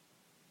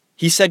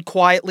 he said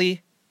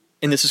quietly,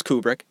 and this is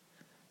Kubrick,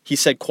 he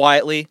said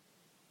quietly,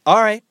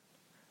 "All right,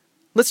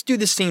 let's do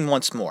this scene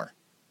once more."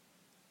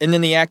 And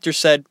then the actor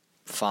said,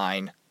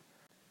 "Fine."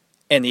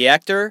 And the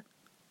actor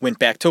went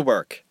back to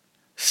work.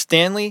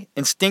 Stanley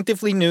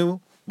instinctively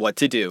knew what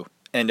to do.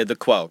 End of the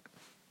quote.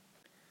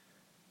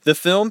 The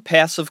film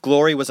Paths of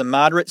Glory was a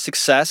moderate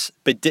success,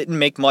 but didn't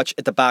make much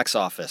at the box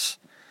office.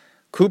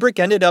 Kubrick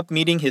ended up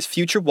meeting his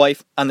future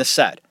wife on the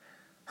set.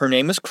 Her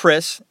name was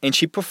Chris, and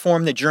she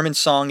performed the German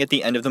song at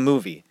the end of the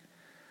movie.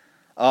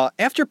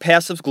 After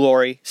Paths of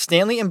Glory,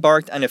 Stanley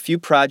embarked on a few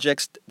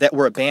projects that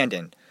were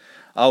abandoned.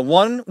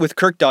 one with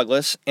Kirk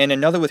Douglas and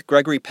another with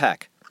Gregory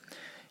Peck.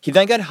 He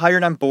then got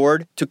hired on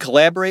board to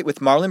collaborate with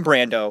Marlon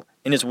Brando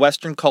in his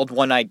western called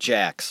One-Eyed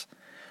Jacks.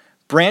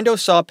 Brando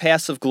saw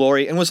Paths of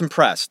Glory and was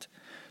impressed,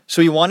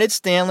 so he wanted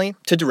Stanley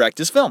to direct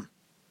his film.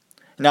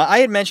 Now, I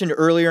had mentioned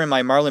earlier in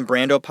my Marlon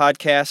Brando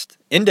podcast,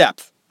 in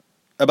depth,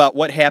 about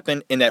what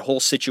happened in that whole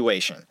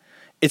situation.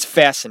 It's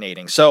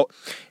fascinating. So,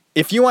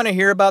 if you want to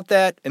hear about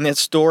that and that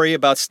story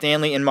about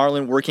Stanley and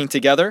Marlon working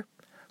together,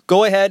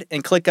 go ahead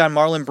and click on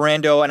Marlon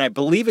Brando, and I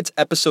believe it's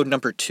episode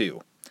number 2.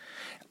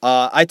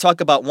 I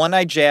talk about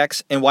One-Eyed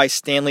Jacks and why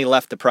Stanley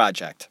left the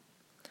project.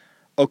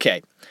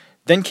 Okay,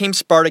 then came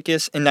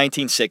Spartacus in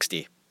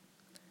 1960.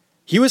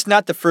 He was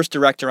not the first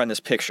director on this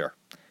picture.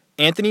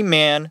 Anthony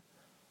Mann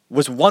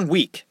was 1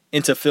 week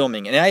into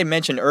filming, and I had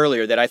mentioned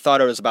earlier that I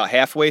thought it was about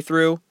halfway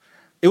through.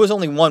 It was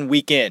only 1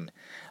 week in.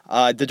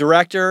 The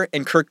director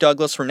and Kirk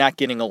Douglas were not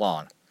getting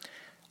along.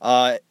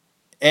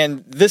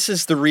 And this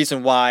is the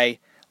reason why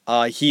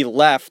he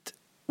left,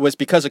 was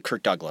because of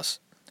Kirk Douglas.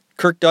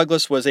 Kirk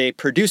Douglas was a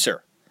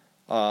producer,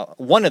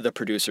 one of the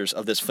producers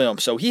of this film,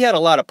 so he had a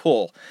lot of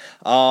pull.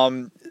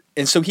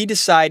 And so he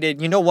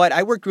decided, you know what,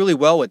 I worked really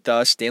well with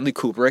Stanley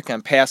Kubrick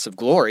on Paths of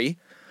Glory.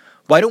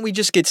 Why don't we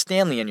just get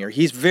Stanley in here?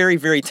 He's very,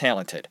 very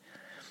talented.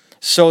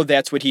 So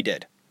that's what he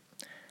did.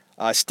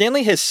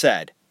 Stanley has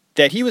said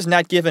that he was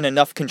not given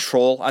enough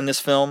control on this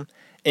film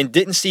and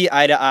didn't see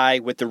eye to eye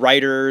with the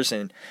writers,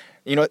 and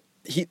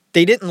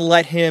they didn't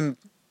let him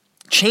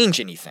change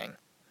anything.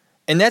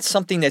 And that's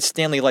something that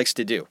Stanley likes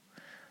to do.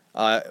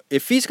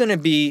 If he's going to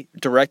be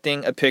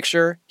directing a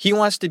picture, he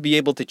wants to be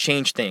able to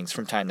change things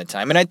from time to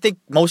time. And I think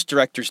most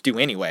directors do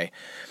anyway.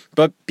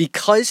 But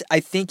because I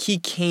think he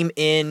came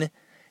in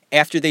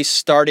after they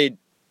started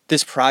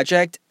this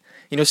project,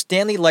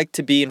 Stanley liked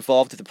to be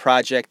involved with the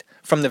project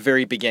from the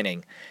very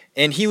beginning.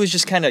 And he was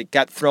just kind of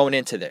got thrown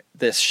into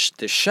this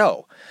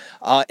show.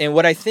 And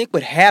what I think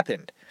what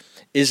happened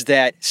is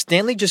that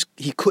Stanley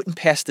he couldn't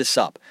pass this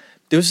up.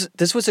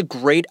 This was a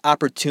great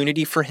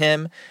opportunity for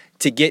him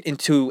to get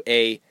into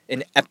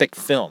an epic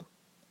film,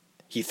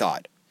 he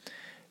thought.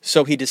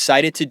 So he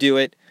decided to do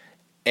it,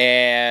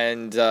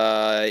 and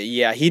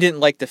he didn't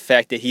like the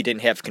fact that he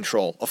didn't have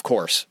control, of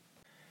course.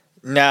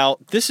 Now,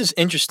 this is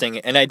interesting,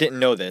 and I didn't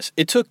know this.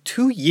 It took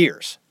 2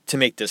 years to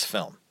make this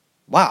film.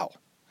 Wow.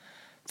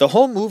 The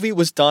whole movie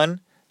was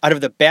done out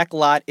of the back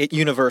lot at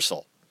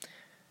Universal.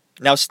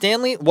 Now,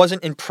 Stanley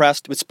wasn't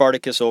impressed with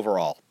Spartacus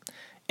overall,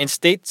 and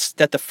states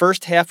that the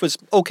first half was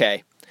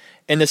okay,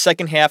 and the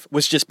second half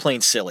was just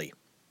plain silly.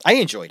 I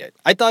enjoyed it.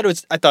 I thought it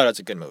was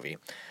a good movie.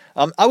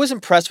 I was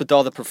impressed with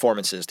all the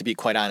performances, to be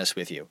quite honest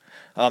with you,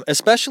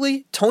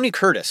 especially Tony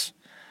Curtis.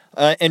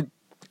 And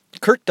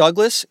Kirk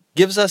Douglas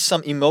gives us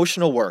some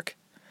emotional work.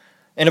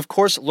 And of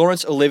course,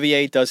 Laurence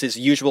Olivier does his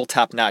usual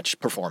top-notch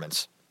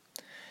performance.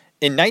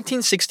 In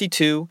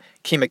 1962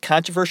 came a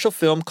controversial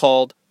film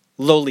called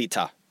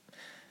Lolita.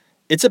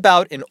 It's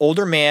about an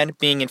older man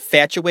being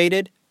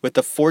infatuated with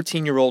a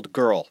 14-year-old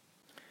girl.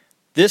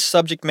 This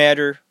subject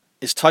matter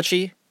is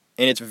touchy,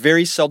 and it's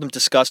very seldom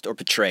discussed or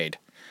portrayed.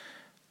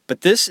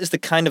 But this is the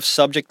kind of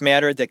subject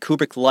matter that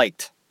Kubrick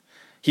liked.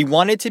 He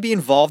wanted to be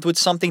involved with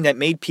something that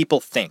made people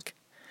think.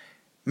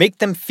 Make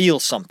them feel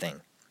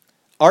something.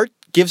 Art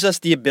gives us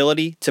the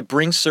ability to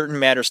bring certain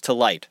matters to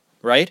light,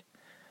 right?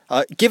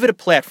 Give it a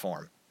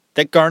platform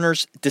that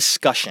garners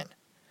discussion.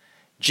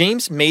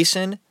 James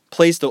Mason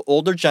plays the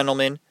older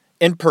gentleman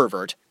and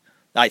pervert,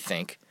 I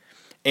think,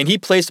 and he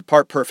plays the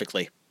part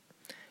perfectly.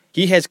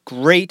 He has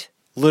great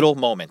little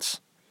moments.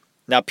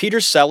 Now,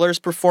 Peter Sellers'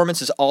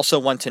 performance is also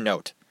one to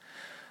note.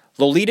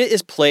 Lolita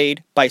is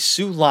played by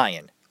Sue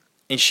Lyon,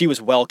 and she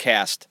was well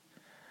cast.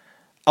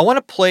 I want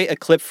to play a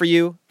clip for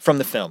you from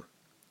the film.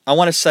 I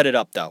want to set it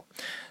up, though.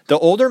 The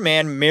older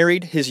man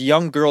married his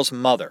young girl's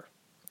mother.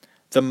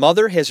 The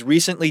mother has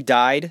recently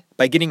died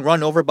by getting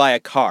run over by a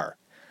car,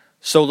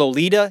 so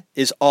Lolita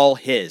is all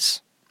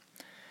his.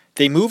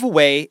 They move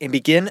away and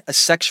begin a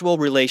sexual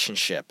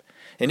relationship,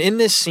 and in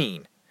this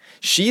scene,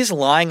 she is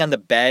lying on the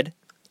bed,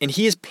 and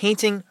he is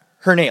painting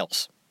her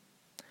nails.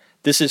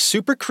 This is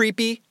super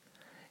creepy,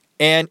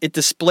 and it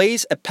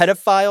displays a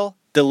pedophile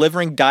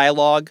delivering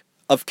dialogue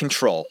of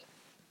control.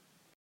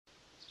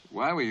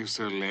 Why were you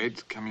so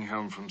late coming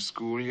home from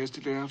school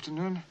yesterday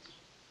afternoon?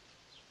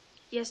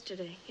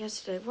 Yesterday.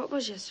 What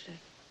was yesterday?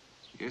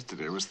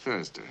 Yesterday was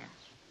Thursday.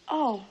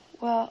 Oh,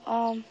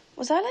 well,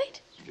 was I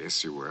late?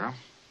 Yes, you were.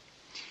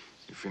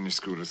 You finished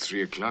school at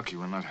 3 o'clock. You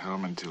were not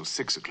home until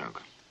 6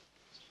 o'clock.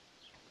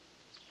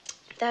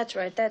 That's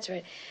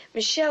right.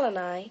 Michelle and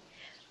I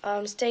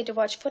stayed to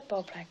watch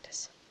football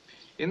practice.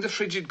 In the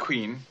Frigid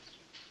Queen.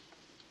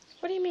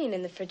 What do you mean,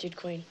 in the Frigid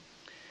Queen?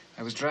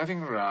 I was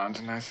driving around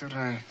and I thought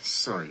I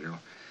saw you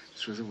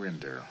through the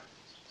window.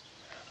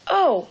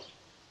 Oh,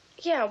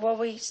 yeah, well,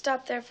 we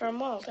stopped there for a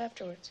malt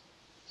afterwards.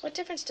 What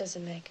difference does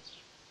it make?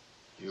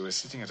 You were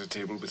sitting at a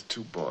table with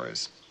 2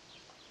 boys.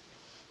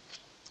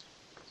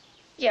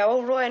 Yeah,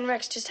 well, Roy and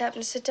Rex just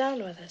happened to sit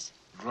down with us.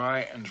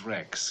 Roy and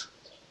Rex.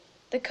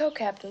 The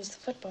co-captains of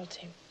the football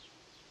team.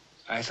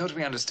 I thought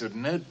we understood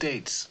no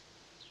dates.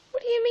 What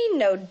What do you mean,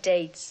 no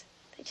dates?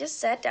 They just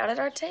sat down at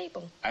our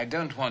table. I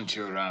don't want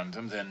you around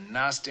them. They're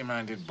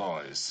nasty-minded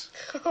boys.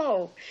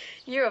 Oh,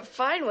 you're a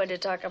fine one to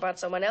talk about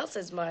someone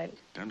else's mind.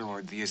 Don't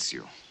avoid the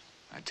issue.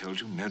 I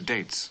told you, no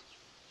dates.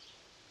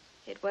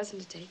 It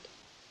wasn't a date.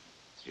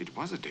 It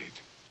was a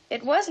date.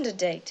 It wasn't a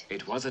date.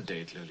 It was a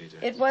date,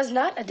 Lolita. It was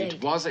not a date.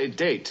 It was a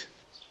date.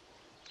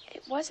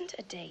 It wasn't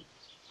a date.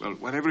 Well,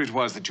 whatever it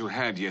was that you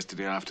had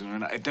yesterday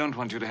afternoon, I don't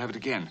want you to have it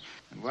again.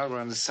 And while we're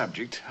on the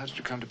subject, how did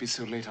you come to be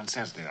so late on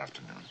Saturday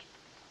afternoon?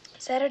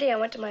 Saturday, I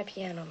went to my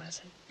piano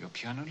lesson. Your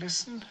piano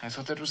lesson? I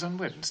thought that was on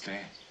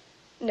Wednesday.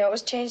 No, it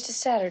was changed to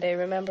Saturday,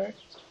 remember?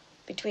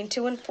 Between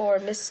 2 and 4,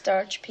 Miss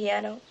Starch,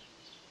 piano.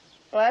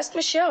 Well, ask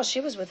Michelle.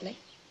 She was with me.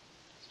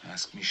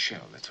 Ask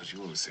Michelle. That's what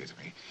you always say to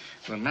me.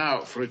 Well,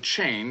 now, for a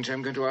change,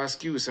 I'm going to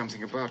ask you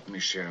something about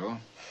Michelle.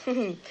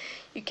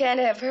 You can't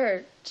have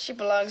her. She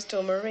belongs to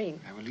a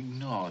Marine. I will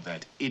ignore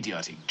that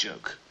idiotic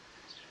joke.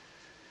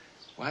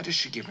 Why does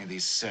she give me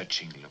these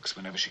searching looks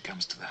whenever she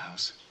comes to the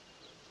house?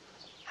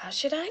 How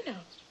should I know?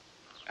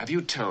 Have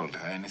you told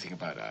her anything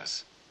about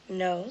us?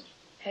 No.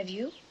 Have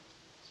you?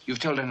 You've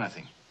told her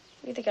nothing.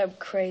 You think I'm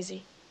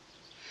crazy?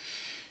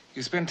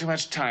 You spend too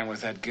much time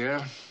with that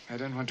girl. I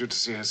don't want you to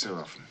see her so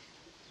often.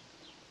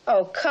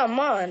 Oh, come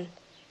on.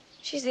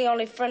 She's the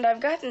only friend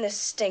I've got in this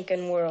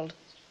stinking world.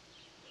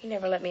 You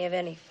never let me have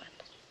any fun.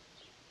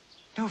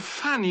 No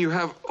fun? You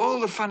have all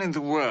the fun in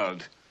the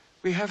world.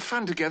 We have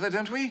fun together,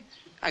 don't we?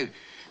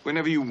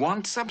 Whenever you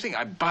want something,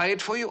 I buy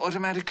it for you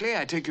automatically.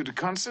 I take you to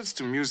concerts,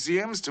 to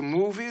museums, to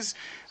movies.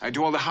 I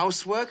do all the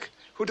housework.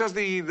 Who does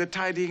the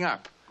tidying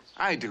up?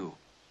 I do.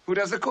 Who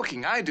does the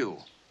cooking? I do.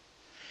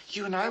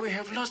 You and I, we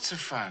have lots of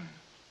fun.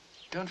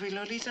 Don't we,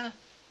 Lolita?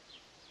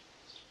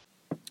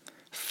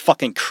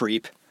 Fucking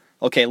creep.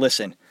 Okay,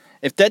 listen.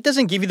 If that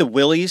doesn't give you the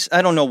willies,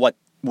 I don't know what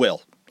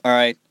will. All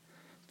right?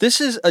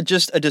 This is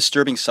just a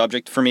disturbing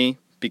subject for me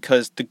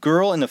because the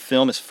girl in the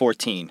film is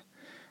 14.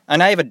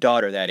 And I have a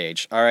daughter that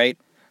age, all right?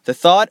 The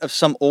thought of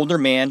some older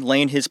man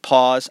laying his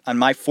paws on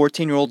my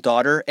 14-year-old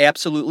daughter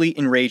absolutely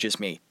enrages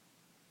me.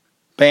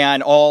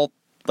 Beyond all,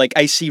 like,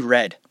 I see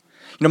red.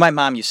 You know, my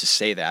mom used to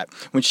say that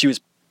when she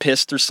was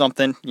pissed or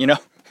something, you know?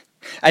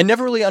 I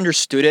never really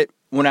understood it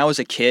when I was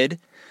a kid.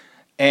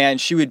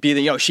 And she would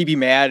be, she'd be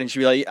mad and she'd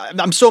be like,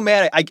 I'm so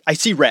mad, I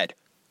see red.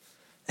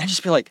 And I'd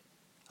just be like,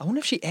 I wonder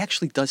if she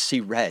actually does see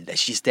red, that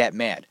she's that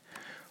mad.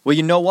 Well,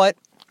 you know what?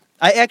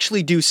 I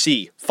actually do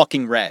see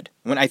fucking red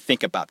when I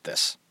think about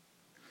this.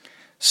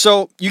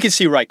 So you can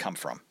see where I come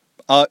from.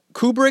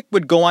 Kubrick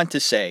would go on to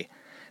say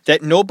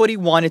that nobody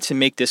wanted to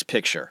make this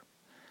picture.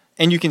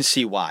 And you can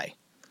see why.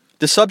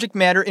 The subject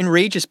matter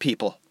enrages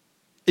people.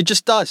 It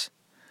just does.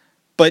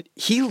 But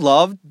he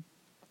loved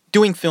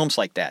doing films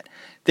like that.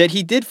 That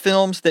he did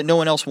films that no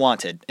one else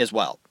wanted as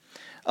well.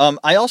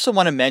 I also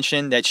want to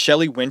mention that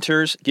Shelley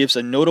Winters gives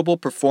a notable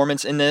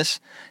performance in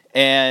this.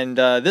 And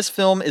this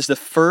film is the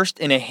first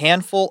in a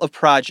handful of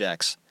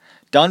projects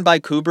done by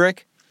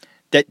Kubrick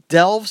that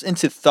delves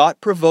into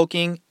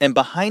thought-provoking and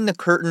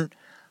behind-the-curtain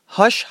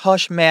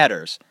hush-hush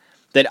matters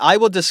that I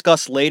will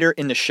discuss later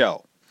in the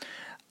show.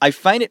 I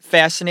find it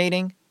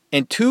fascinating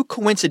and too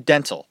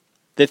coincidental,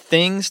 the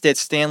things that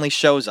Stanley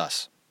shows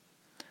us.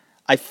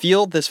 I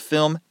feel this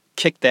film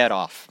kicked that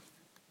off.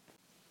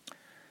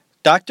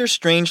 Dr.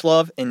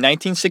 Strangelove in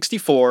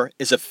 1964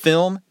 is a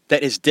film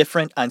that is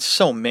different on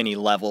so many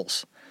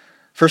levels.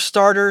 For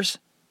starters,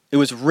 it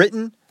was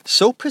written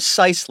so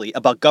precisely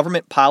about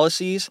government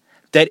policies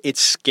that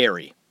it's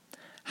scary.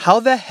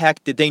 How the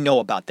heck did they know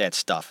about that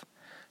stuff?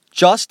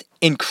 Just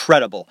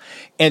incredible.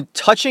 And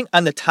touching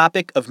on the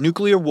topic of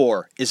nuclear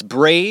war is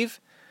brave,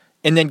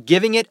 and then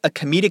giving it a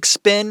comedic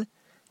spin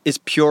is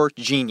pure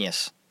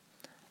genius.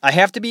 I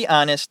have to be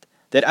honest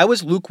that I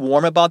was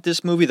lukewarm about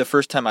this movie the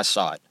first time I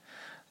saw it.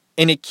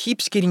 And it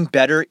keeps getting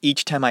better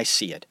each time I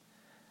see it.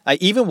 I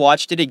even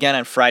watched it again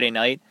on Friday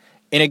night,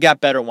 and it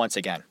got better once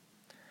again.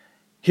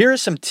 Here are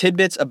some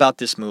tidbits about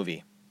this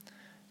movie.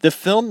 The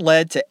film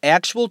led to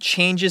actual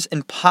changes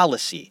in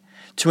policy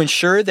to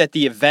ensure that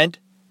the event,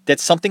 that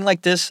something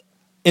like this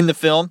in the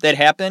film that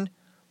happened,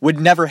 would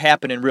never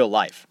happen in real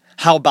life.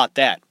 How about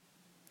that?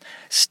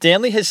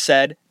 Stanley has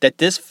said that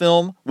this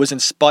film was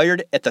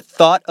inspired at the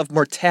thought of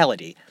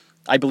mortality,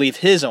 I believe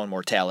his own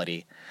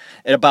mortality,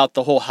 and about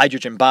the whole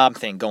hydrogen bomb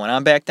thing going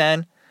on back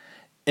then,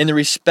 in the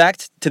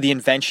respect to the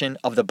invention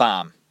of the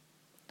bomb.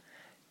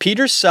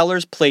 Peter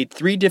Sellers played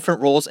 3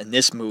 different roles in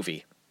this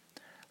movie.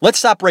 Let's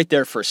stop right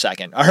there for a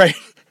second, all right?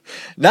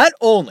 Not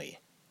only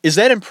is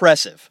that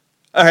impressive,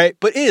 all right,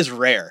 but it is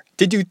rare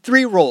to do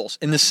 3 roles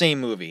in the same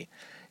movie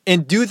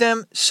and do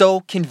them so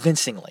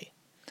convincingly.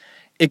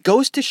 It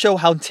goes to show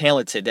how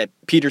talented that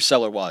Peter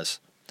Sellers was.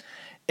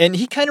 And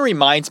he kind of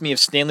reminds me of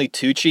Stanley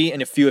Tucci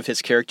and a few of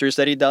his characters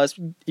that he does.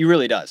 He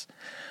really does.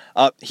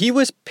 He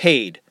was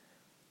paid,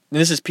 and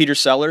this is Peter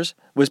Sellers,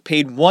 was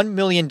paid $1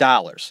 million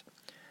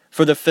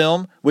for the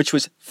film, which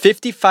was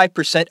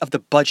 55% of the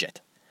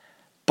budget.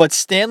 But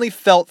Stanley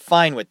felt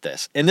fine with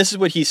this. And this is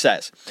what he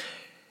says.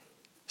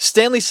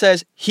 Stanley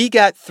says he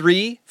got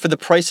 3 for the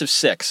price of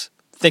 6.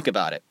 Think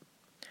about it.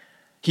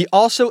 he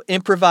also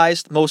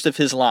improvised most of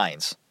his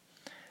lines.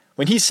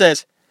 When he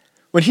says,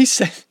 when he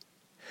says,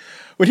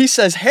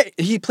 hey,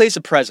 he plays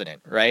the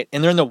president, right?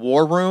 And they're in the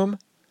war room,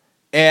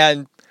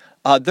 and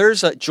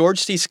there's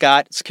George C.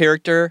 Scott's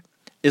character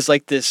is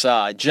like this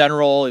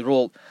general,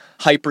 real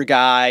hyper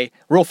guy,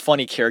 real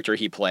funny character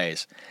he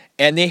plays.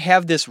 And they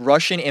have this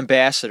Russian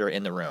ambassador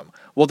in the room.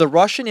 Well, the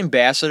Russian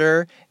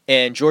ambassador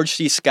and George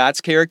C.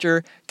 Scott's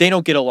character, they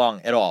don't get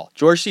along at all.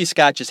 George C.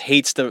 Scott just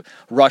hates the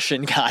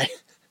Russian guy.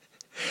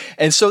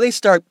 And so they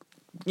start,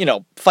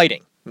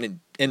 fighting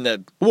in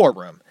the war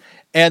room.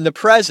 And the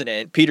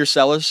president, Peter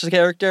Sellers'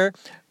 character,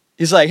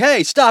 he's like,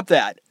 hey, stop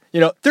that.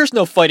 There's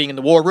no fighting in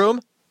the war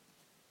room.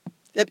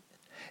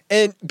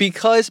 And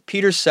because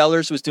Peter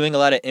Sellers was doing a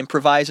lot of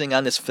improvising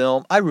on this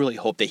film, I really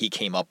hope that he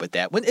came up with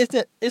that.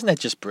 Isn't that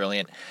just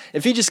brilliant?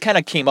 If he just kind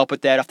of came up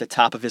with that off the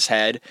top of his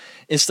head,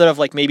 instead of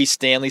like maybe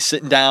Stanley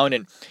sitting down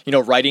and,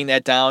 writing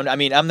that down. I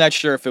mean, I'm not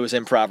sure if it was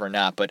improv or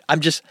not, but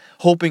I'm just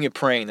hoping and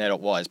praying that it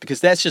was,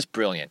 because that's just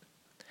brilliant.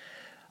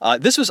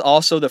 This was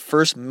also the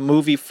first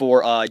movie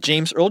for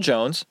James Earl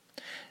Jones.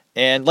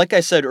 And like I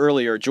said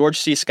earlier, George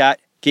C.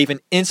 Scott gave an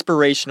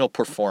inspirational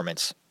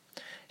performance.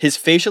 His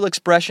facial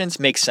expressions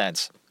make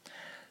sense.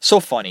 So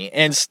funny.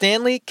 And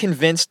Stanley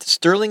convinced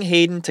Sterling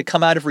Hayden to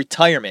come out of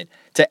retirement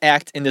to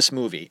act in this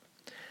movie.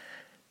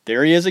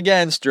 There he is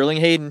again, Sterling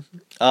Hayden.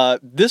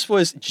 This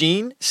was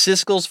Gene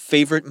Siskel's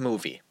favorite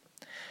movie.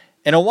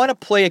 And I want to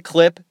play a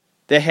clip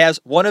that has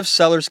one of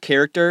Sellers'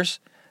 characters,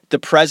 the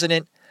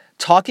president,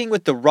 talking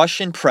with the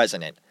Russian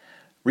president,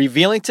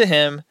 revealing to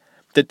him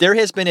that there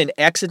has been an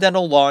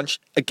accidental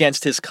launch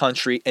against his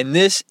country, and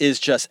this is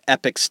just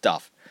epic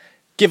stuff.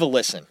 Give a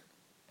listen.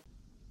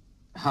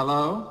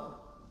 Hello?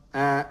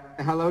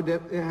 Hello,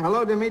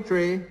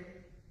 Dimitri.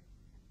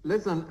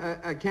 Listen,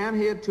 I can't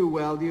hear too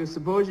well. Do you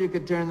suppose you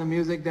could turn the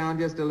music down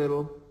just a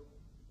little?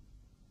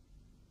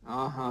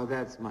 Oh,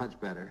 that's much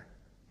better.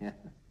 Yeah.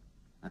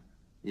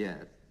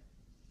 Yes.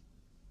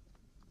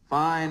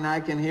 Fine, I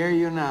can hear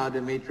you now,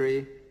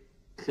 Dimitri.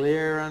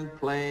 Clear and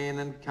plain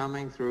and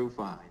coming through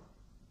fine.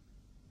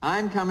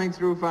 I'm coming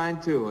through fine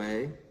too,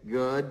 eh?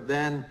 Good,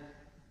 then...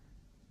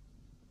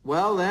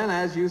 Well, then,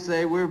 as you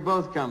say, we're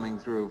both coming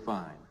through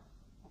fine.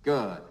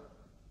 Good.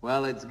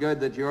 Well, it's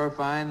good that you're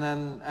fine,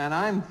 and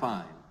I'm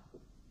fine.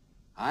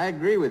 I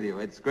agree with you.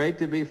 It's great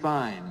to be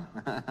fine.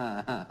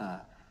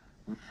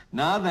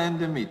 Now then,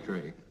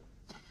 Dimitri,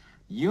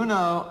 you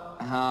know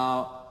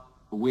how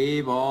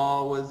we've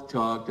always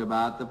talked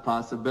about the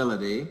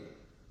possibility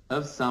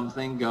of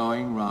something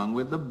going wrong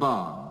with the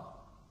bomb.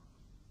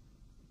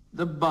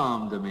 The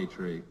bomb,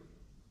 Dimitri.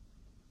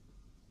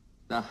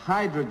 The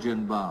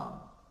hydrogen bomb.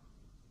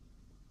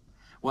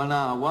 Well,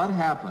 now, what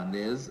happened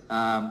is,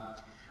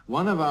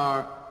 one of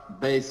our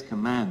base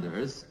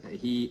commanders,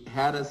 he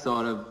had a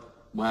sort of,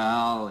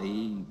 well,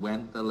 he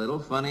went a little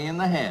funny in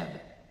the head.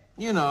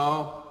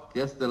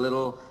 Just a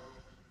little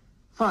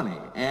funny.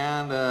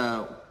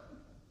 And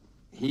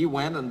he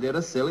went and did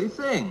a silly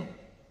thing.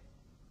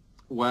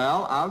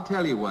 Well, I'll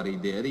tell you what he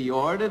did. He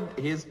ordered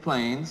his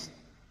planes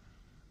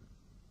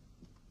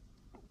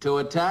to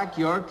attack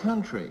your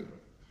country.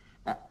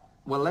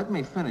 Well, let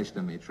me finish,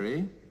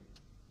 Dimitri.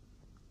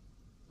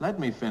 Let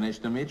me finish,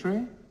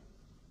 Dimitri.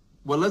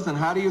 Well, listen,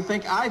 how do you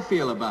think I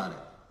feel about it?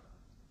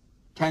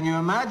 Can you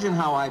imagine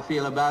how I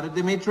feel about it,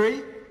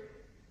 Dimitri?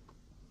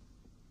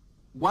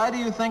 Why do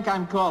you think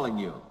I'm calling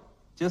you?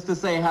 Just to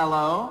say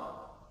hello?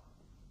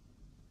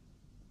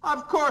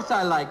 Of course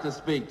I like to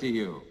speak to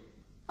you.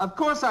 Of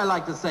course I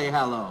like to say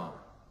hello.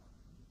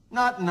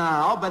 Not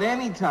now, but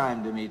any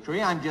time,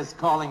 Dimitri. I'm just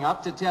calling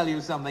up to tell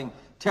you something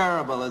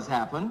terrible has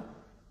happened.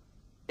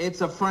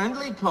 It's a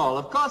friendly call.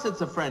 Of course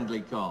it's a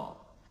friendly call.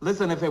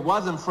 Listen, if it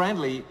wasn't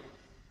friendly,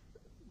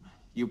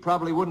 you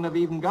probably wouldn't have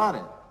even got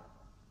it.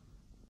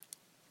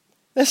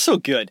 That's so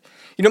good.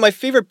 My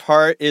favorite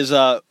part is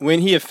when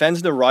he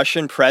offends the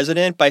Russian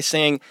president by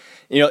saying,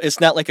 it's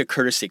not like a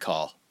courtesy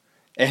call.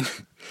 And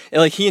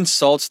like he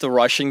insults the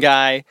Russian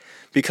guy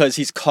because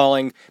he's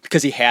calling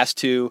because he has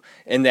to,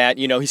 and that,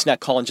 he's not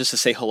calling just to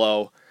say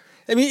hello.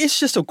 I mean, it's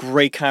just a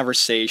great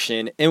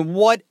conversation. And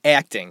what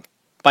acting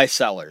by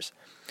Sellers.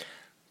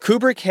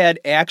 Kubrick had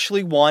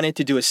actually wanted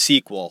to do a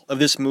sequel of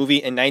this movie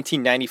in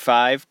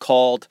 1995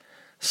 called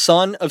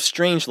Son of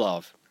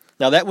Strangelove.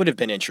 Now that would have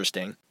been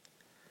interesting.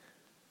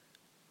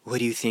 What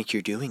do you think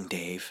you're doing,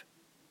 Dave?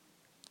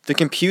 The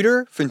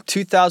computer from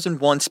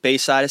 2001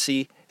 Space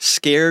Odyssey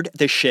scared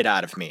the shit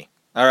out of me,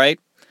 alright?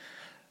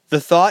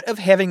 The thought of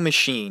having a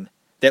machine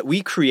that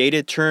we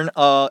created turn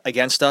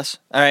against us,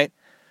 alright?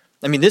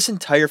 I mean, this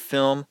entire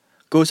film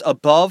goes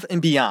above and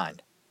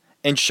beyond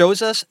and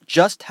shows us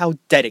just how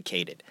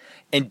dedicated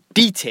and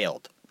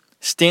detailed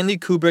Stanley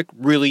Kubrick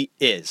really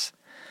is.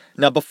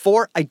 Now,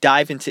 before I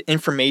dive into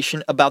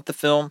information about the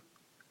film,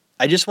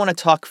 I just want to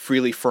talk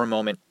freely for a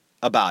moment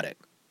about it.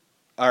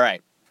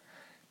 Alright,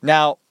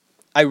 now,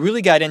 I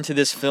really got into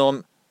this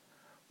film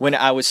when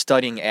I was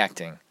studying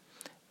acting,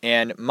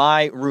 and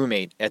my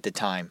roommate at the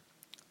time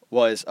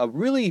was a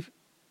really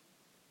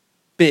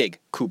big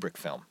Kubrick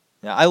film.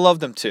 Now, I love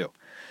them too,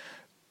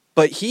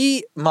 But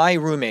my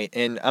roommate,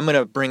 and I'm going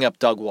to bring up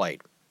Doug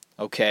White,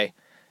 okay,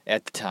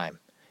 at the time.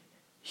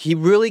 He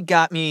really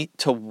got me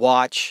to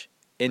watch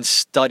and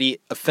study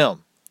a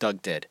film,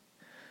 Doug did.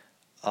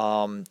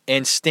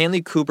 And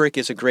Stanley Kubrick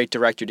is a great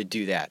director to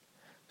do that.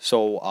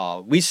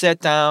 So we sat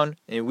down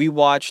and we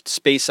watched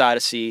Space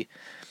Odyssey,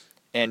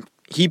 and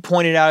he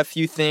pointed out a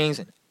few things,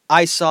 and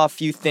I saw a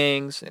few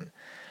things,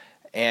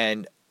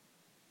 and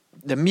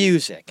the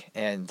music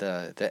and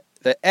the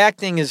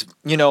acting is,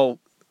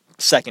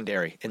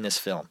 secondary in this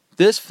film.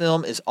 This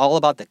film is all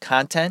about the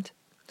content.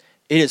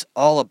 It is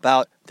all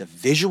about the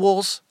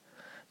visuals,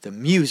 the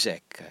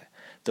music,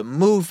 the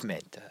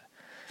movement.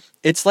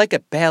 It's like a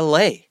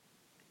ballet.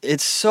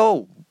 It's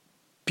so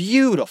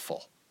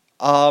beautiful,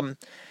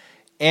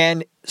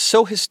 and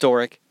so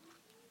historic.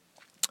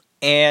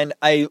 And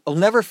I'll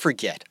never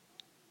forget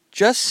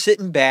just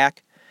sitting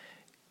back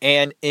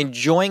and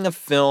enjoying a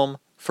film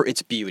for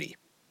its beauty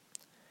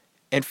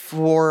and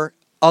for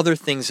other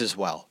things as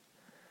well.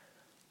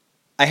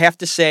 I have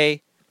to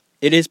say,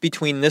 it is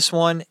between this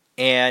one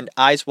and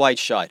Eyes Wide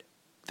Shut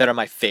that are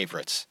my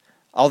favorites,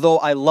 although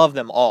I love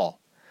them all.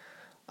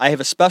 I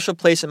have a special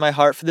place in my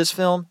heart for this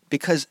film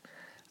because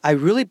I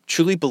really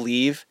truly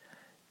believe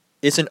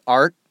it's an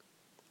art.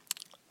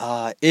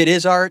 It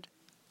is art,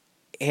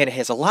 and it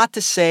has a lot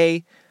to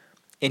say,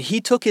 and he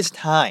took his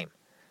time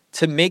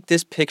to make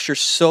this picture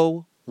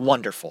so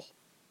wonderful.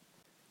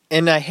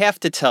 And I have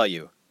to tell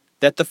you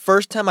that the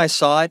first time I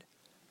saw it,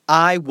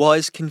 I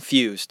was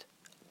confused.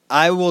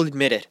 I will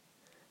admit it.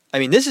 I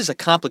mean, this is a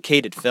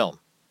complicated film.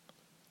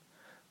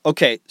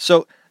 Okay,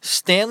 so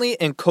Stanley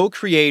and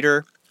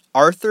co-creator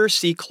Arthur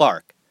C.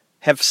 Clarke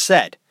have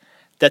said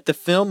that the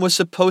film was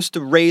supposed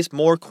to raise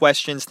more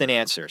questions than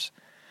answers.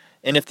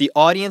 And if the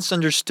audience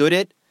understood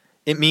it,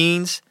 it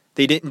means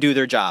they didn't do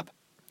their job.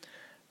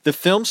 The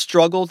film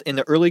struggled in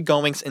the early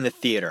goings in the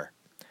theater.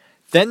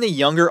 Then the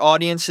younger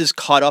audiences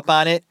caught up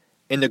on it,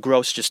 and the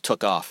gross just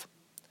took off.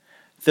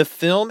 The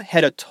film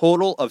had a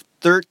total of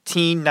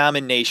 13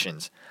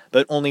 nominations,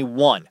 but only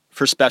one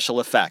for special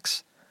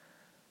effects.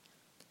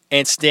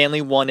 And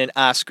Stanley won an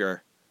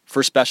Oscar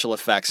for special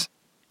effects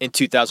in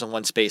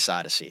 2001: Space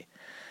Odyssey.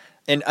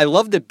 And I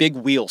love the big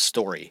wheel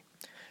story.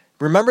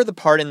 Remember the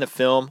part in the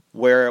film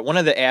where one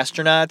of the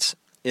astronauts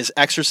is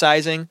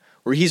exercising,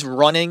 where he's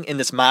running in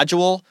this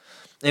module,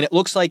 and it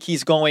looks like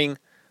he's jogging,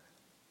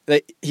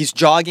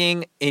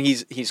 and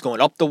he's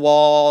going up the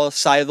wall,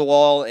 side of the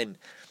wall, and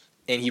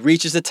he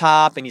reaches the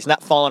top, and he's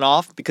not falling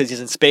off because he's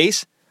in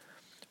space?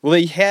 Well,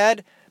 he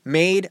had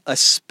made a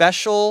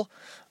special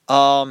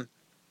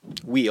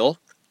wheel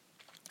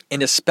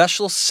and a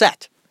special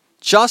set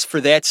just for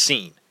that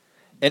scene.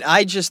 And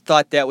I just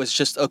thought that was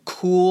just a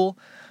cool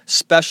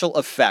special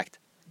effect,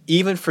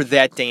 even for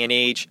that day and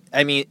age.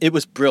 I mean, it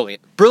was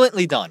brilliant.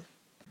 Brilliantly done.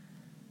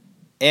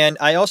 And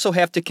I also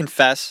have to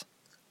confess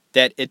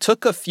that it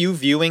took a few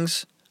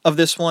viewings of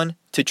this one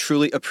to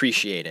truly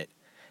appreciate it.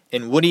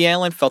 And Woody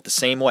Allen felt the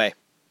same way.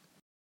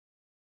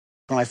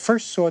 When I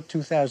first saw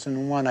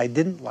 2001, I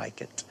didn't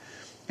like it,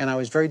 and I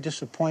was very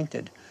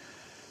disappointed.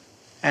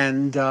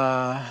 And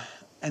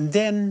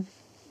then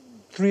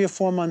 3 or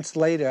 4 months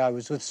later, I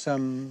was with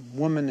some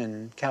woman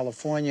in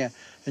California,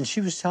 and she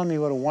was telling me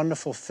what a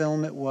wonderful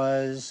film it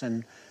was,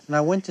 and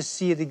I went to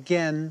see it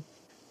again,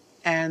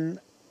 and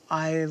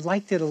I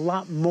liked it a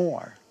lot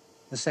more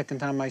the second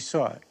time I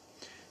saw it.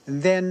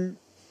 And then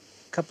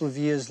a couple of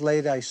years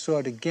later, I saw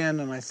it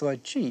again, and I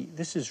thought, gee,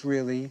 this is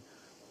really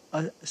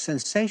a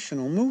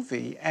sensational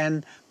movie.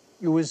 And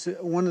it was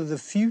one of the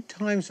few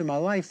times in my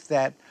life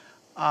that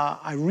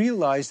I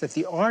realized that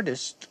the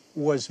artist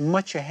was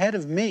much ahead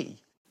of me.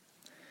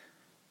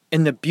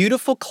 And the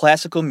beautiful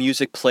classical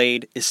music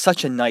played is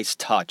such a nice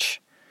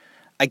touch.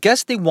 I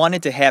guess they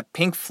wanted to have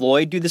Pink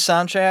Floyd do the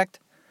soundtrack,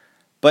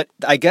 but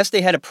I guess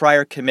they had a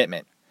prior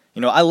commitment.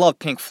 I love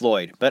Pink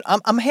Floyd, but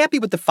I'm happy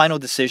with the final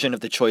decision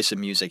of the choice of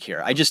music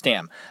here. I just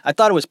am. I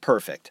thought it was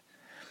perfect.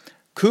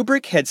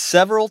 Kubrick had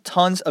several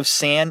tons of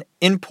sand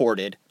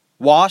imported,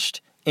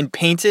 washed, and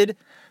painted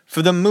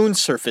for the moon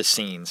surface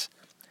scenes.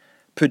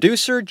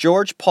 Producer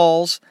George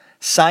Paul's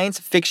science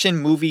fiction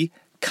movie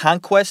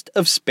Conquest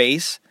of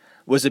Space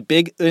was a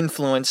big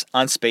influence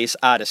on Space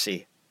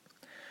Odyssey.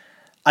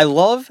 I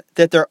love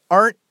that there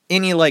aren't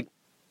any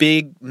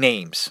big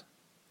names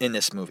in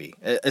this movie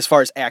as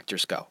far as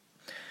actors go.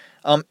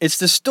 It's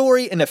the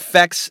story and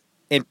effects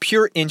and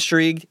pure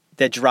intrigue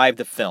that drive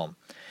the film.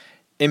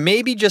 And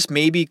maybe, just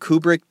maybe,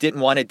 Kubrick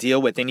didn't want to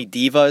deal with any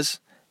divas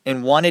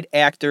and wanted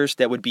actors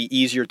that would be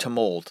easier to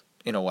mold,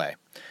 in a way.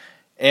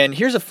 And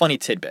here's a funny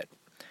tidbit.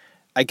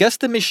 I guess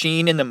the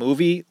machine in the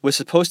movie was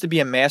supposed to be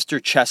a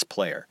master chess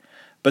player,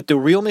 but the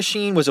real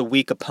machine was a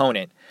weak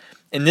opponent.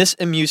 And this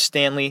amused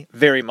Stanley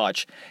very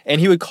much.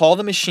 And he would call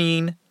the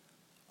machine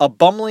a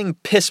bumbling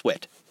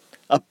pisswit.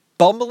 A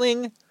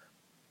bumbling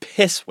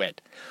pisswit.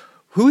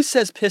 Who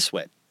says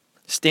pisswit?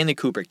 Stanley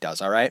Kubrick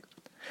does, all right?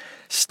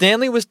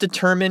 Stanley was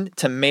determined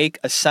to make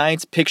a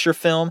science picture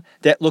film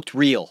that looked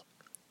real,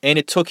 and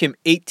it took him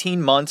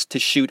 18 months to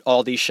shoot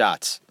all these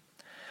shots.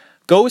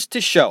 Goes to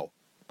show,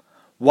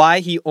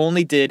 why he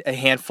only did a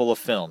handful of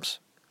films.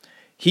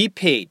 He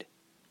paid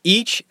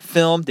each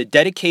film the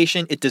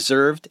dedication it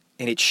deserved,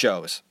 and it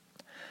shows.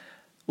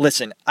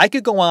 Listen, I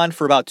could go on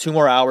for about 2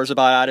 more hours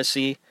about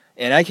Odyssey,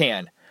 and I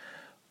can.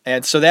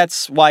 And so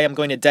that's why I'm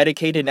going to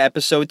dedicate an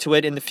episode to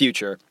it in the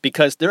future,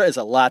 because there is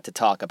a lot to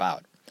talk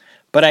about.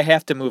 But I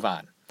have to move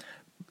on.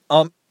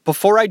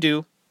 Before I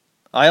do,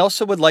 I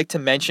also would like to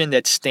mention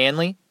that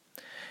Stanley,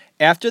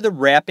 after the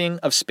wrapping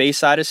of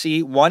Space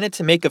Odyssey, wanted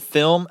to make a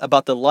film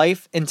about the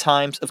life and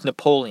times of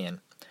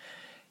Napoleon.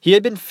 He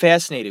had been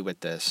fascinated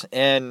with this,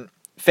 and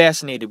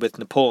fascinated with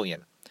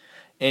Napoleon.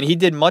 And he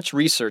did much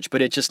research,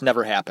 but it just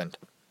never happened.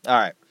 All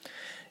right.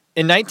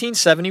 In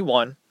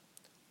 1971,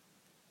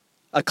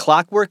 A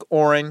Clockwork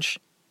Orange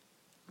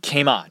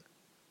came on,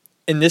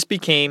 and this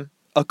became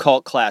a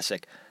cult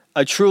classic,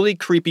 a truly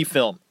creepy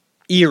film,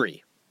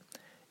 eerie,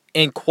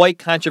 and quite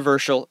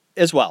controversial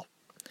as well.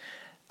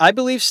 I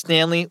believe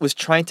Stanley was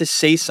trying to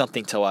say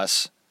something to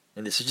us,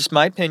 and this is just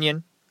my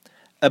opinion,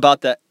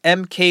 about the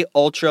MK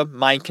Ultra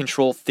mind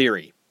control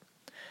theory.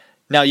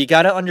 Now, you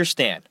got to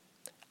understand,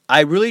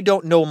 I really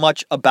don't know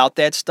much about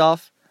that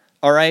stuff,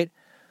 all right?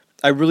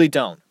 I really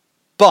don't.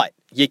 But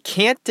you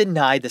can't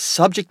deny the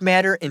subject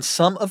matter in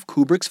some of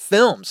Kubrick's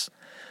films.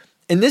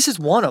 And this is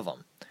one of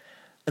them.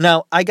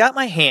 Now, I got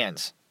my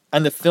hands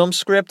on the film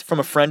script from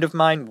a friend of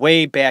mine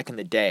way back in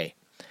the day,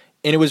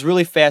 and it was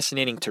really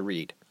fascinating to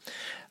read.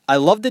 I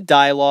love the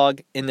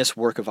dialogue in this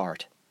work of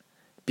art,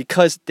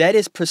 because that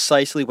is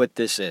precisely what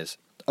this is,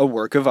 a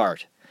work of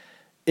art.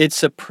 It's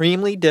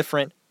supremely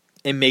different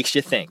and makes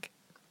you think.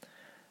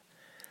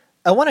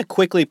 I want to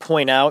quickly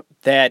point out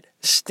that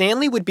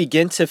Stanley would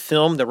begin to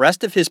film the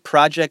rest of his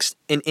projects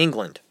in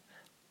England.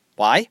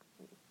 Why?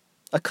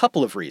 A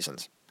couple of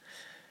reasons.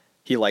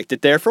 He liked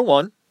it there for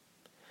one,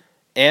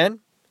 and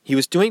he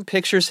was doing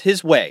pictures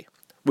his way,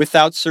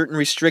 without certain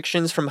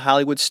restrictions from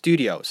Hollywood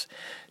studios.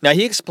 Now,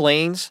 he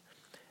explains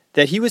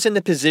that he was in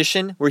the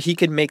position where he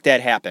could make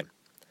that happen,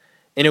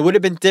 and it would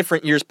have been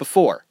different years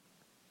before.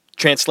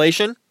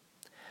 Translation?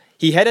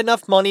 He had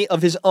enough money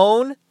of his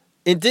own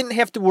and didn't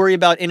have to worry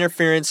about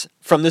interference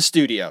from the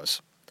studios.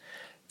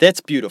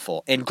 That's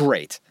beautiful and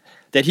great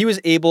that he was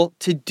able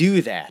to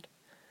do that.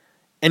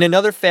 And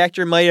another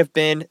factor might have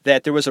been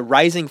that there was a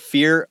rising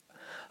fear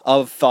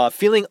of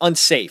feeling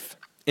unsafe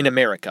in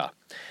America.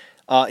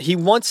 He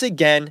once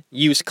again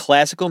used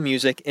classical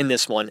music in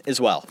this one as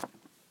well.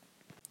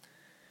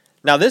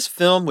 Now, this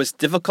film was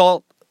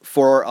difficult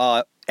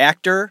for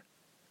actor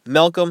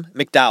Malcolm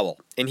McDowell,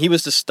 and he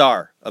was the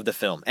star of the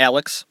film,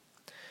 Alex.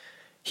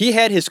 He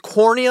had his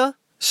cornea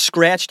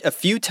scratched a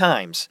few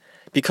times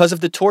because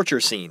of the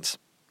torture scenes.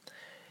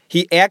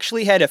 He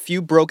actually had a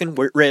few broken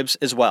ribs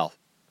as well.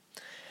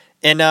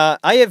 And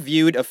I have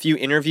viewed a few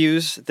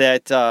interviews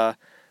that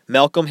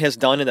Malcolm has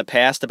done in the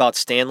past about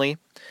Stanley,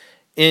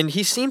 and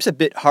he seems a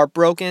bit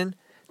heartbroken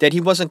that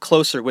he wasn't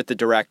closer with the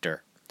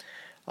director.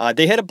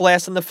 They had a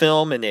blast on the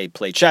film, and they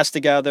played chess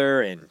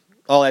together and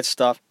all that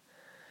stuff.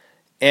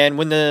 And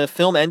when the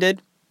film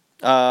ended,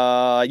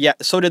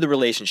 so did the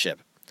relationship.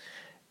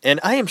 And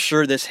I am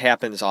sure this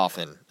happens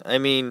often. I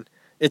mean,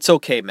 it's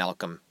okay,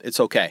 Malcolm. It's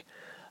okay.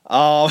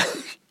 I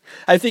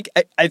think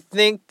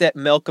that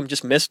Malcolm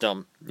just missed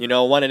him,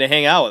 wanted to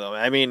hang out with him.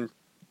 I mean,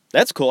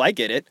 that's cool. I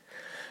get it.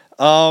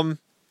 The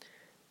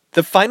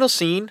final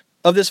scene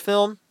of this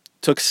film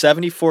took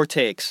 74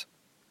 takes.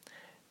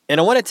 And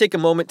I want to take a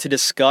moment to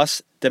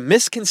discuss the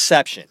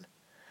misconception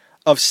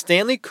of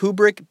Stanley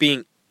Kubrick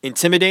being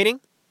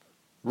intimidating,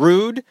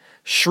 rude,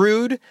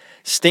 shrewd,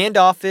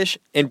 standoffish,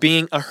 and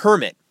being a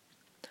hermit.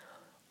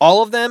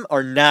 All of them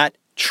are not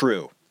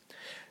true.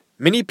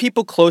 Many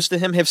people close to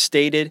him have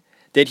stated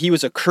that he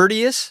was a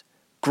courteous,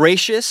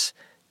 gracious,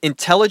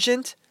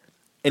 intelligent,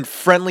 and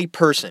friendly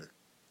person.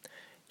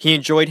 He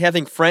enjoyed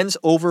having friends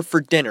over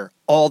for dinner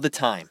all the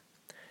time.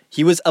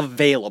 He was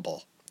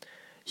available.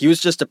 He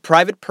was just a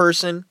private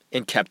person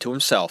and kept to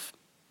himself.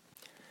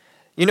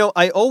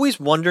 I always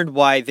wondered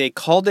why they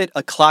called it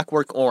A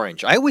Clockwork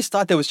Orange. I always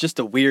thought that was just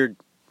a weird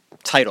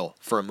title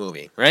for a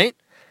movie, right?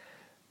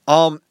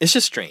 It's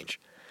just strange.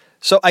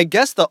 So I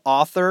guess the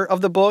author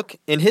of the book,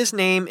 and his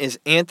name is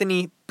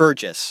Anthony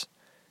Burgess,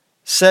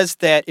 says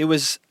that it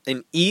was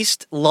an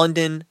East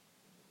London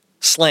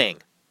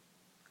slang.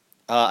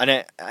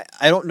 And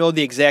I don't know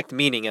the exact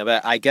meaning of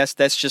it. I guess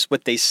that's just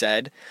what they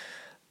said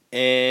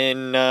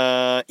in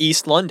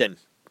East London.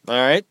 All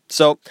right.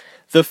 So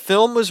the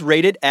film was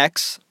rated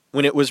X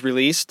when it was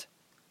released.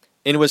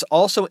 And it was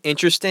also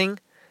interesting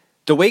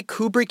the way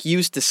Kubrick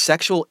used the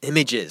sexual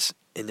images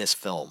in this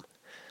film.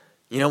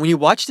 When you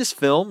watch this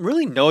film,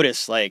 really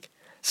notice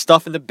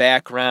stuff in the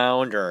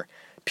background or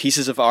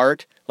pieces of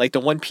art. Like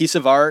the one piece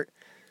of art,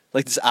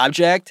 like this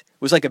object,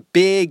 was like a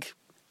big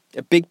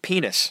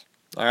penis.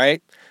 All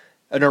right.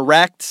 An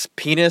erect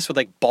penis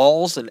with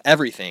balls and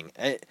everything.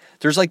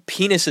 There's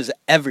penises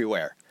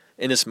everywhere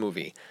in this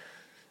movie.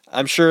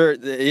 I'm sure,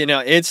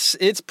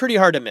 it's pretty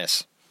hard to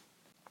miss.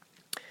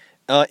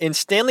 And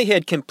Stanley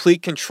had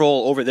complete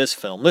control over this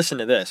film. Listen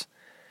to this.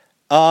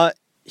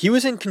 He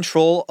was in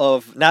control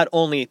of not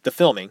only the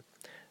filming,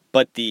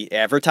 But the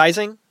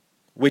advertising,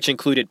 which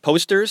included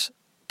posters,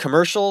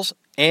 commercials,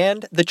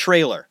 and the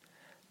trailer,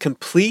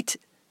 complete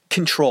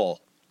control.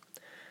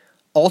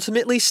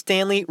 Ultimately,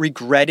 Stanley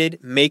regretted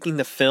making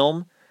the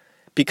film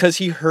because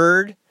he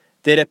heard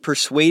that it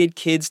persuaded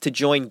kids to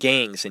join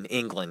gangs in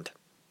England.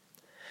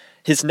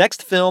 His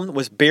next film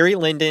was Barry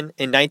Lyndon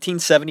in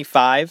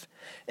 1975,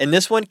 and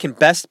this one can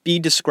best be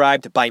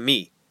described by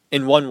me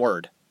in one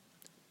word: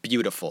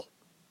 beautiful.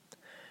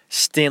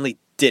 Stanley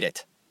did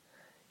it.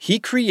 He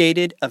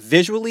created a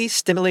visually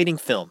stimulating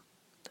film,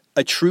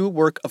 a true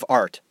work of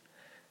art.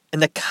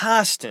 And the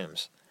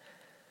costumes.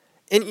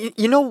 And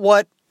you know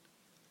what?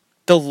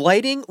 The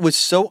lighting was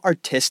so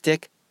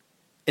artistic,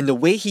 and the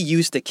way he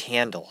used the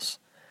candles.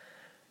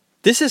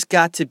 This has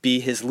got to be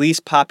his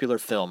least popular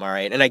film, all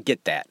right? And I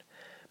get that.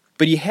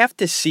 But you have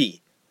to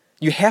see.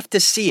 You have to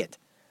see it.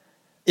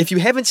 If you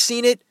haven't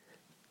seen it,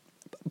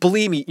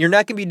 believe me, you're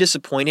not going to be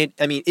disappointed.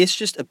 I mean, it's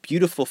just a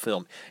beautiful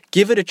film.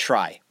 Give it a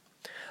try.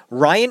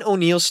 Ryan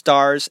O'Neal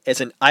stars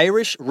as an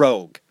Irish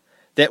rogue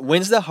that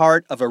wins the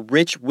heart of a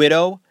rich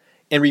widow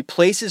and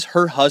replaces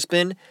her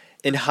husband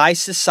in high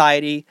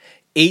society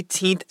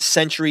 18th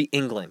century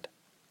England.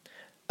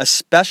 A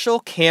special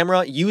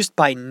camera used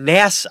by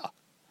NASA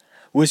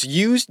was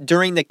used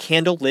during the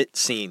candlelit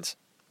scenes.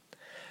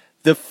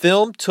 The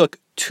film took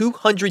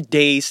 200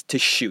 days to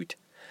shoot,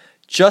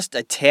 just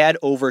a tad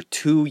over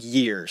 2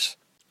 years.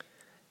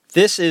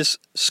 This is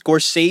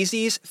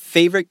Scorsese's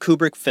favorite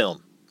Kubrick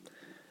film.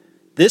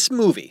 This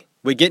movie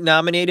would get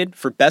nominated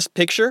for Best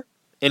Picture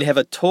and have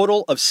a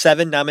total of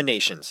 7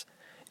 nominations.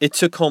 It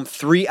took home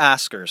 3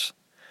 Oscars.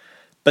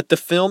 But the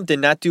film did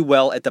not do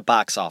well at the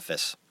box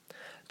office.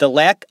 The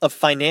lack of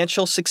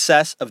financial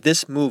success of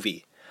this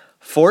movie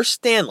forced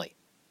Stanley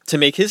to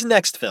make his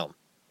next film,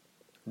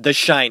 The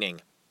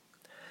Shining.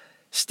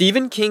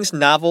 Stephen King's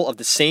novel of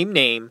the same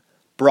name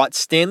brought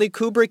Stanley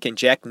Kubrick and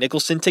Jack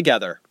Nicholson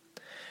together.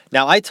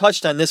 Now, I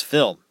touched on this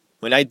film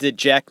when I did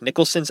Jack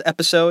Nicholson's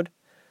episode,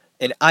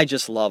 and I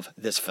just love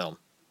this film.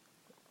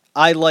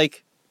 I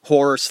like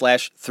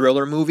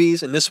horror/thriller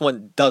movies, and this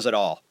one does it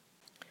all.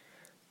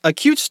 A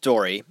cute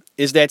story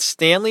is that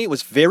Stanley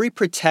was very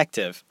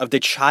protective of the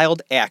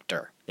child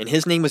actor, and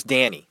his name was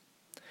Danny.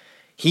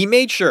 He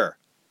made sure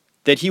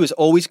that he was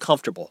always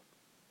comfortable,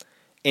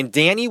 and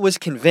Danny was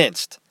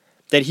convinced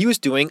that he was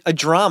doing a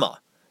drama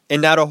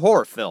and not a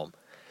horror film.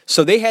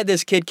 So they had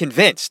this kid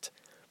convinced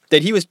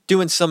that he was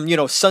doing some,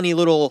 sunny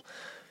little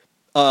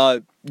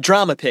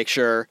drama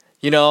picture,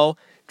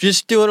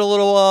 just doing a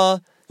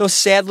little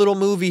sad little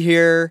movie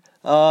here.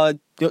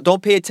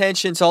 Don't pay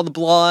attention to all the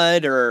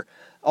blood or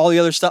all the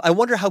other stuff. I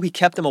wonder how he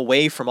kept them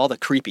away from all the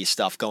creepy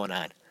stuff going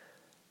on.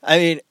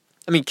 I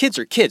mean, kids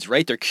are kids,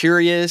 right? They're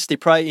curious. He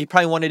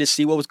probably wanted to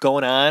see what was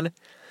going on.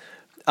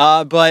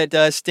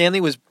 But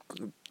Stanley was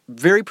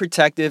very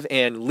protective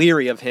and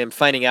leery of him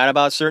finding out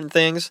about certain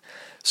things.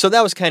 So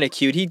that was kind of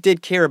cute. He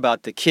did care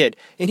about the kid,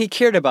 and he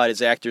cared about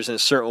his actors in a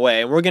certain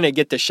way. And we're going to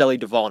get to Shelley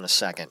Duvall in a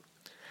second.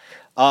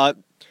 The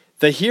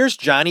Here's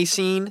Johnny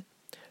scene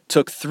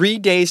took 3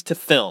 days to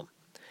film.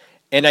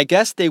 And I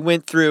guess they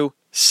went through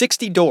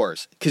 60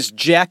 doors because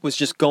Jack was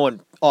just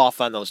going off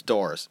on those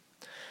doors.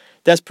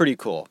 That's pretty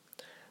cool.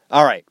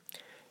 All right.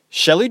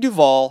 Shelley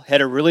Duvall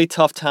had a really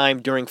tough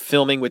time during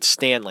filming with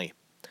Stanley.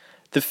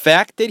 The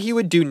fact that he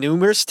would do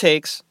numerous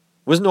takes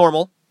was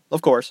normal,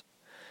 of course,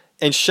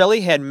 and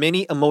Shelley had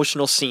many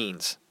emotional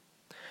scenes.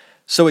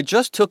 So it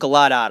just took a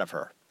lot out of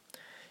her.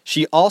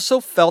 She also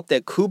felt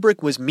that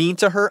Kubrick was mean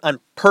to her on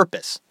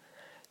purpose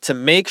to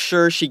make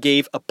sure she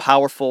gave a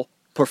powerful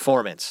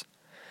performance.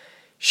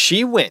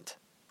 She went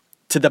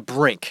to the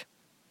brink.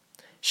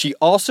 She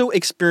also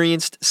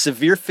experienced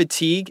severe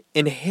fatigue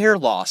and hair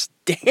loss.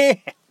 Damn!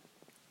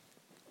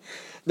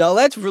 Now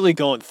that's really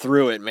going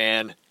through it,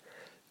 man.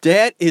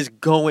 That is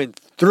going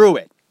through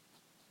it.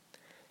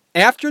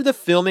 After the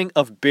filming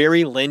of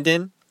Barry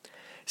Lyndon,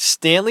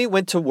 Stanley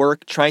went to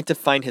work trying to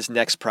find his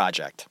next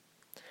project.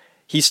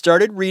 He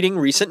started reading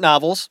recent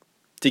novels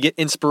to get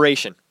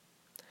inspiration.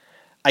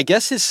 I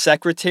guess his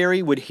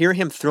secretary would hear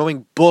him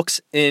throwing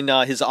books in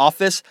his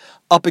office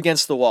up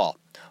against the wall.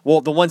 Well,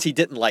 the ones he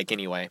didn't like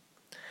anyway.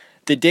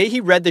 The day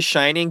he read The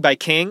Shining by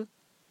King,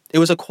 it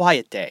was a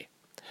quiet day.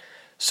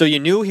 So you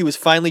knew he was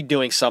finally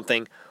doing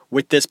something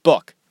with this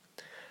book.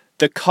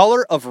 The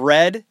color of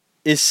red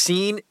is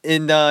seen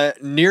in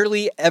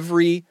nearly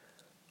every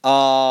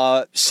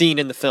scene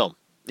in the film,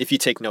 if you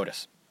take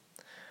notice.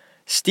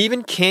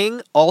 Stephen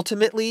King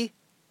ultimately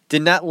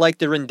did not like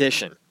the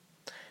rendition.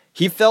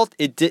 He felt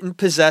it didn't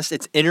possess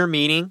its inner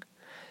meaning,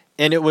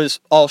 and it was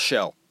all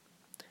show.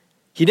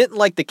 He didn't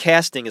like the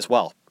casting as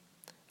well.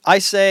 I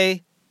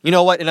say, you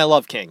know what, and I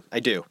love King, I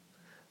do.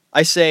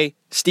 I say,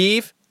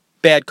 Steve,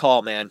 bad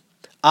call, man.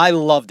 I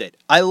loved it.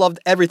 I loved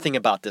everything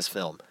about this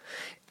film.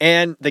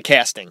 And the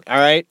casting, all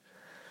right?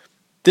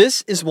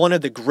 This is one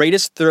of the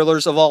greatest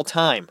thrillers of all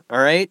time, all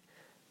right?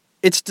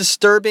 It's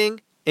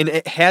disturbing, and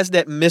it has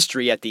that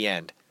mystery at the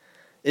end.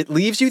 It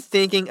leaves you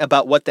thinking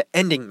about what the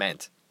ending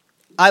meant.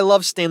 I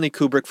love Stanley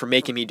Kubrick for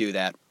making me do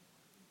that.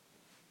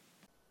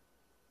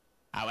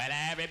 Oh, well,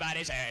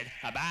 everybody's heard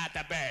about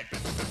the bird.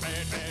 Bird,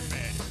 bird,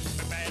 bird.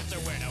 The bird's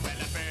a winner. Well,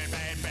 the bird,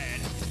 bird,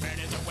 bird.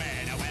 Bird is a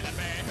winner. Well, the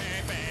bird,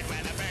 bird, bird.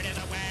 Well, the bird is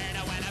a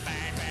winner. Well, the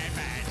bird, bird,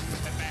 bird.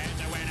 The bird's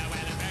a winner.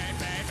 Well, the bird,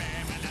 bird,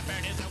 bird. Well, the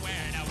bird is a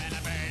winner. Well,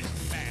 the bird,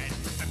 bird.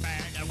 The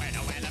bird's a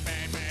winner. Well, the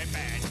bird, bird,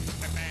 bird.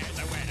 The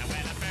bird's a winner.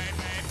 Well, the bird,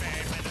 bird,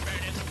 bird. Well, the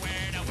bird is a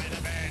winner. Well,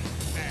 the bird,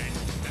 bird.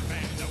 The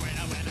bird's a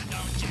winner. Well,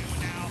 don't you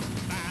know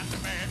about the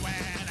bird?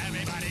 Well,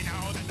 everybody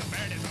knows that the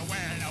bird is a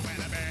winner.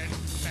 Well, the bird, bird.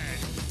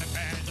 The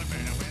bird's a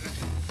winner.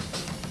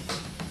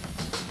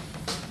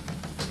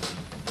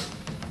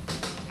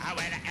 Well, oh,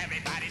 well,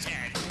 everybody's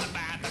heard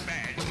about the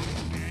bird.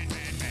 Bird,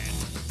 bird, bird.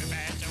 The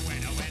bird's a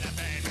winner. Well, the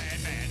bird,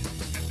 bird, bird.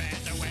 The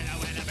bird's a winner.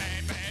 Well, the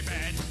bird, bird,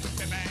 bird.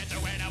 The bird's a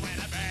winner. Well, the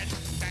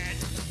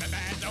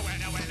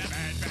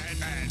bird,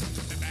 bird.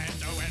 The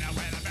bird's a winner. Well, the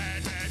bird,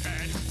 bird,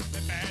 bird.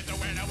 The bird's a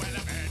winner. Well,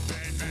 the bird,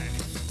 bird, bird.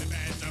 The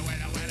bird's a winner. Well, the bird, bird, bird. The bird's a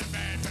winner. Well, the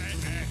bird, bird,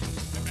 bird.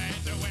 The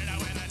bird's a winner.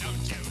 Well,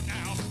 don't you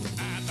know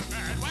about the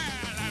bird?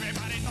 Well,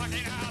 everybody's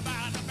talking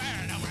about the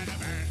bird. Oh, well, the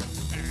bird, bird. The bird's a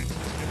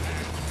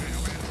winner.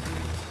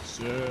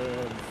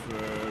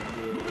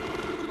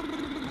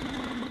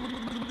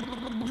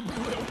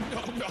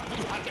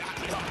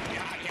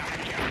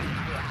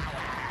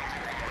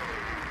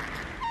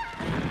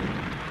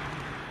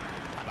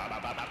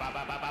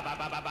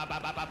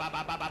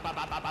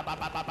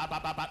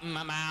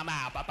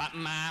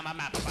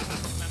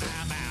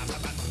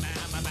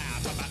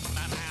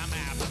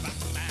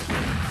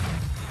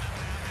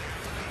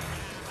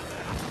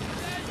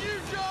 Well, You,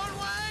 John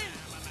Wayne?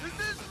 Is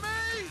this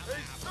me?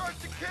 Hey, start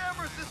the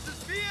cameras. This is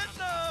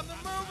Vietnam, the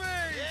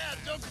movie. Yeah,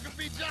 Joker can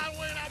be John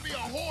Wayne. I'll be a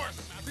horse.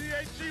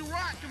 B.H.G.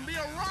 Rock can be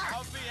a rock.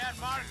 I'll be Aunt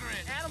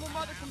Margaret. Animal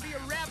Mother can be a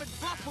rabid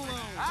buffalo.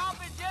 I'll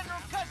be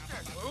General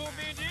Custer. Who'll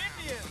be the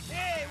Indians?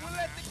 Hey, we'll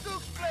let the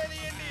Gooks play the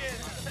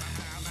Indians.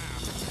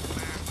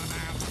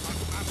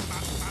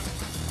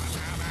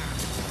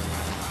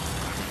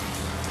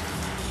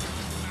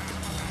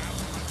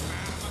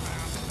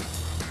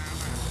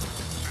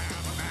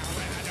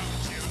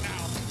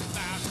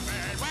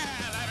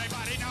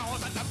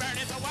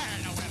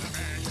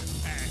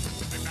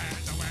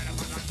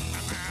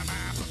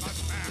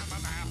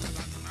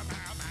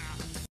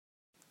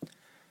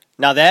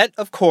 Now that,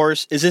 of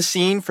course, is a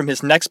scene from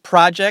his next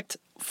project,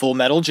 Full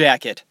Metal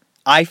Jacket.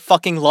 I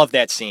fucking love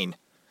that scene.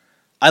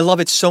 I love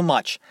it so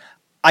much.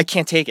 I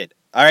can't take it,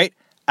 alright?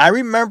 I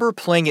remember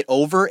playing it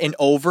over and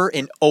over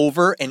and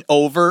over and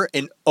over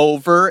and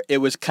over. It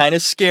was kind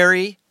of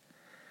scary.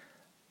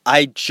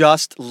 I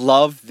just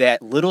love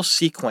that little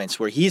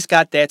sequence where he's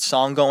got that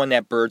song going,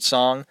 that bird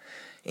song,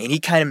 and he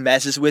kind of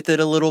messes with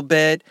it a little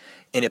bit,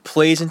 and it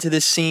plays into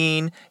the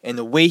scene, and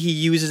the way he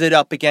uses it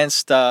up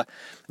against,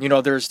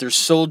 there's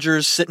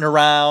soldiers sitting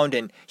around,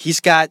 and he's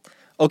got,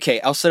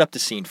 okay, I'll set up the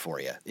scene for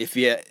you, if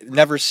you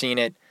never seen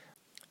it.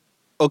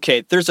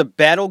 Okay, there's a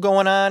battle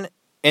going on,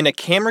 and a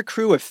camera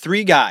crew of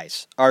 3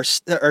 guys are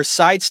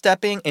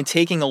sidestepping and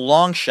taking a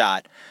long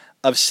shot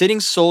of sitting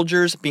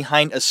soldiers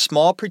behind a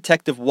small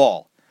protective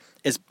wall,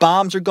 as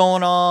bombs are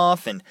going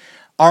off, and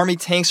army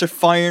tanks are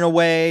firing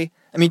away.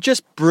 I mean,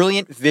 just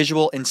brilliant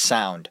visual and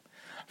sound.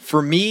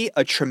 For me,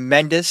 a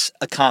tremendous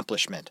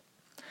accomplishment.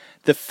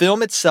 The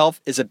film itself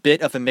is a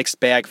bit of a mixed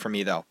bag for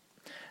me, though.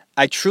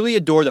 I truly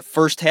adore the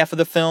first half of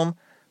the film,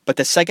 but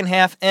the second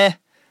half,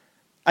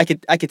 I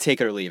could take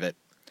it or leave it.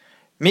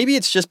 Maybe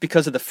it's just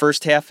because of the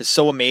first half is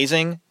so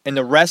amazing, and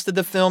the rest of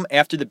the film,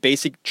 after the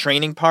basic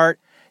training part,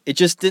 it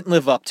just didn't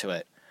live up to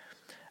it.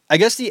 I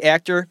guess the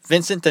actor,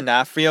 Vincent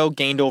D'Onofrio,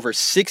 gained over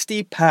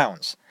 60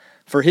 pounds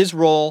for his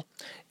role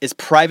as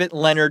Private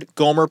Leonard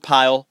Gomer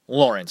Pyle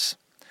Lawrence.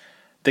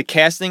 The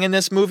casting in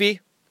this movie,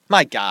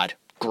 my God,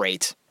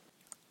 great.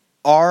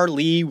 R.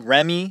 Lee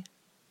Remy,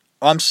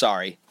 I'm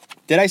sorry,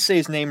 did I say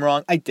his name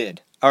wrong? I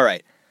did. All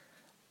right.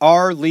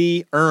 R.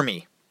 Lee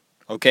Ermey,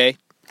 okay?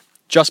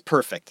 Just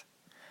perfect.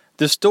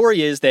 The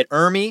story is that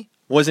Ermey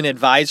was an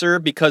advisor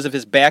because of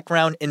his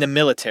background in the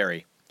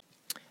military.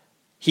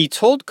 He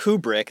told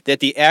Kubrick that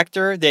the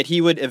actor that he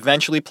would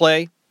eventually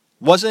play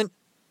wasn't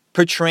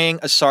portraying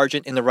a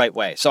sergeant in the right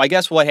way. So I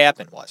guess what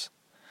happened was,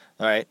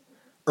 all right,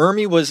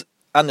 Ermey was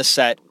on the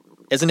set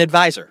as an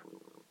advisor,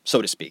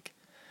 so to speak.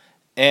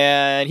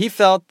 And he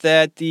felt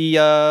that the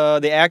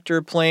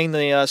actor playing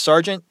the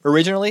sergeant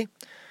originally,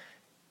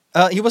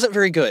 he wasn't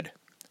very good.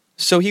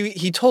 So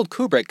he told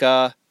Kubrick,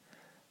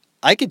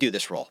 I could do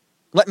this role.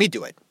 Let me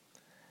do it.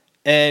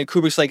 And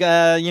Kubrick's like,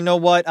 you know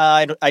what?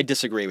 I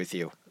disagree with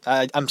you.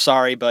 I'm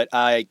sorry, but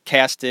I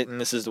cast it, and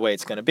this is the way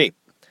it's going to be.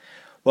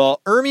 Well,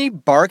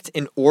 Ermey barked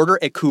an order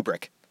at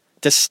Kubrick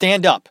to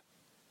stand up,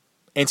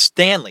 and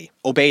Stanley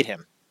obeyed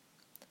him.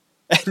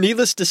 And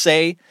needless to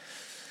say,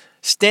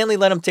 Stanley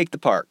let him take the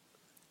part.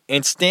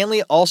 And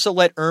Stanley also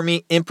let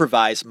Ermey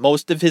improvise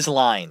most of his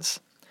lines.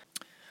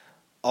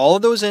 All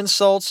of those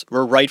insults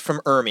were right from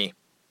Ermey.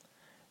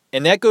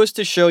 And that goes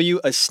to show you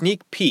a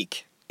sneak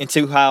peek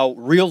into how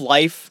real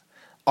life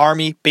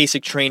Army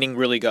basic training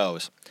really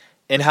goes,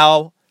 and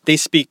how they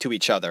speak to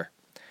each other.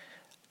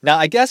 Now,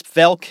 I guess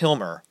Val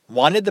Kilmer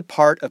wanted the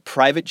part of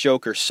Private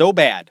Joker so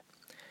bad,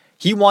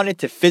 He wanted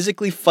to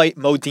physically fight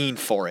Modine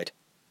for it.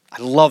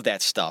 I love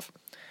that stuff.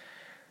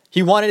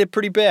 He wanted it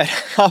pretty bad.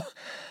 How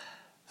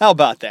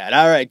about that?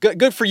 All right,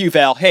 good for you,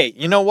 Val. Hey,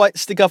 you know what?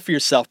 Stick up for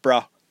yourself,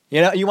 bro.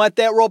 You know, you want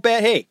that role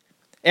bad? Hey,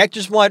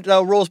 actors want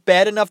roles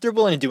bad enough, they're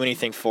willing to do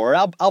anything for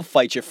it. I'll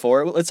fight you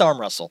for it. Let's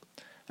arm wrestle.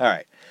 All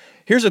right,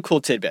 here's a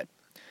cool tidbit.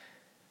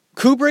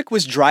 Kubrick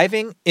was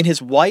driving in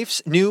his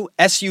wife's new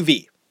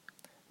SUV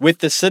with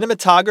the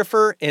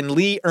cinematographer and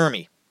Lee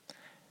Ermey,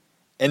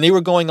 and they were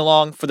going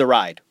along for the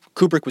ride.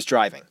 Kubrick was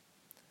driving.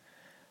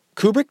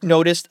 Kubrick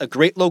noticed a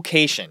great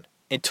location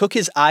and took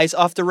his eyes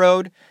off the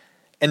road,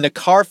 and the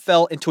car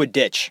fell into a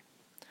ditch.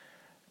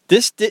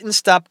 This didn't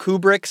stop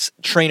Kubrick's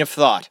train of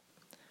thought.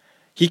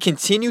 He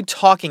continued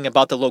talking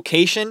about the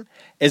location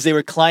as they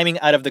were climbing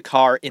out of the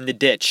car in the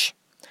ditch.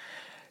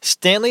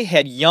 Stanley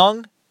had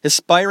young,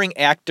 aspiring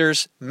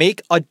actors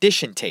make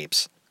audition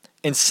tapes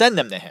and send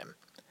them to him.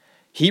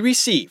 He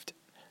received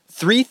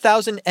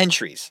 3,000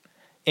 entries,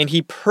 and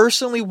he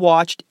personally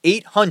watched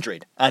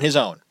 800 on his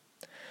own.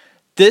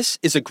 This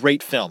is a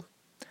great film.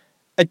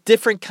 A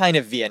different kind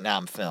of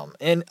Vietnam film,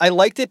 and I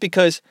liked it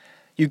because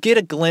you get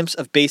a glimpse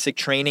of basic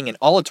training in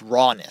all its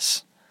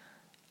rawness.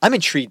 I'm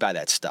intrigued by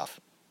that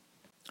stuff.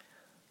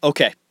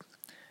 Okay,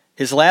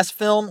 his last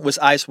film was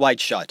Eyes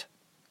Wide Shut.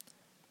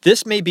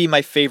 This may be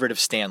my favorite of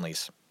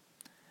Stanley's.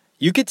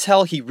 You could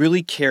tell he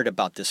really cared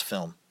about this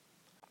film.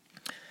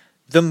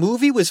 The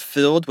movie was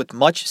filled with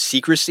much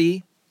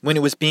secrecy when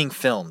it was being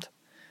filmed.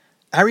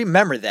 I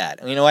remember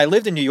that. You know, I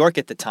lived in New York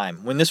at the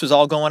time when this was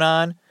all going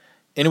on,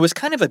 and it was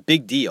kind of a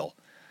big deal.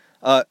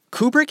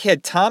 Kubrick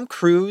had Tom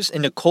Cruise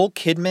and Nicole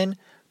Kidman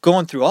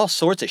going through all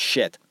sorts of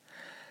shit.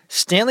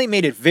 Stanley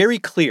made it very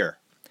clear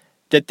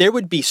that there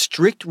would be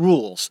strict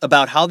rules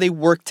about how they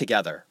worked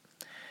together.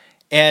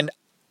 And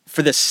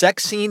for the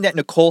sex scene that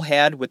Nicole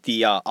had with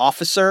the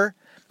officer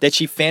that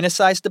she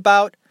fantasized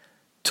about,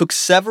 took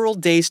several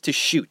days to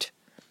shoot,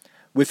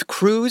 with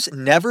Cruise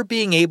never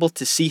being able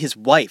to see his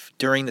wife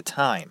during the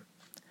time.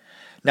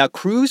 Now,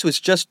 Cruise was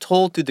just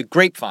told through the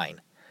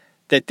grapevine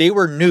that they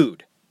were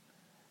nude,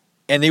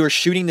 and they were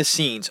shooting the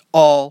scenes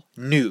all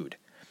nude,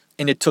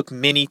 and it took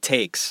many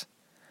takes.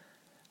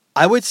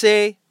 I would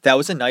say that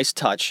was a nice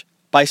touch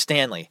by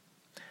Stanley.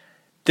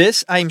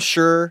 This, I'm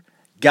sure,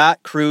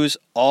 got Cruise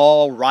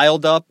all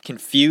riled up,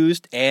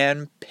 confused,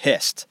 and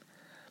pissed.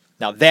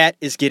 Now that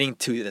is getting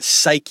to the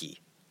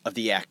psyche of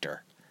the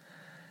actor.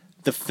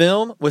 The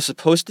film was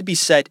supposed to be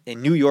set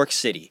in New York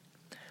City,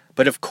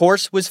 but of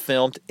course was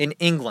filmed in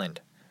England.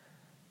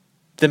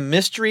 The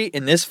mystery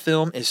in this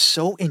film is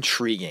so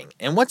intriguing,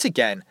 and once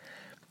again,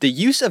 the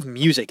use of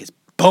music is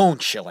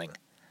bone-chilling.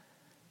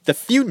 The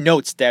few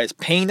notes that is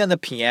playing on the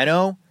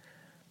piano,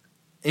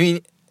 I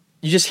mean,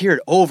 you just hear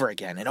it over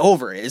again and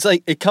over. It's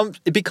like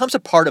it becomes a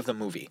part of the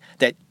movie.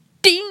 That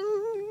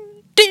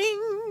ding,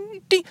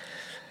 ding, ding.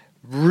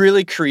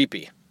 Really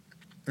creepy.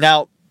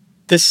 Now,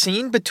 the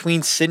scene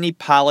between Sidney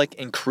Pollack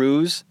and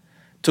Cruise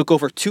took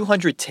over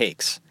 200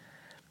 takes.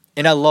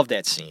 And I love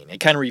that scene. It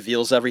kind of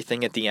reveals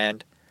everything at the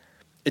end.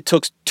 It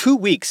took 2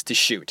 weeks to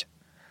shoot.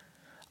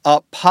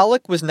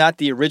 Pollack was not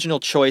the original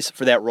choice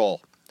for that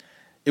role.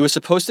 It was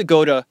supposed to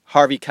go to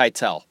Harvey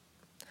Keitel.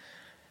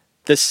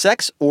 The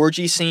sex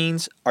orgy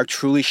scenes are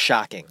truly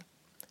shocking,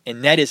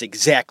 and that is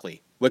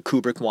exactly what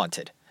Kubrick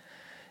wanted.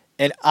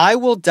 And I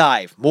will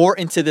dive more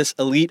into this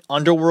elite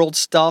underworld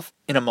stuff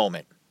in a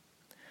moment.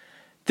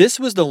 This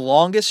was the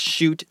longest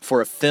shoot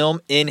for a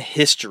film in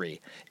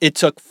history. It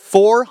took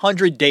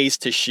 400 days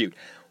to shoot.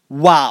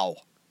 Wow.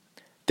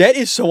 That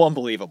is so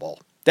unbelievable.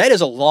 That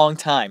is a long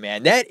time,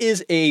 man. That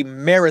is a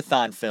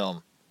marathon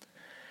film.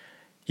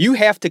 You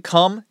have to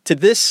come to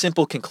this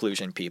simple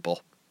conclusion,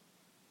 people.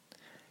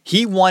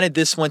 He wanted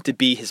this one to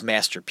be his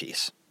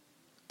masterpiece.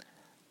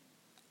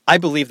 I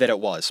believe that it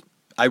was.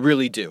 I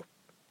really do.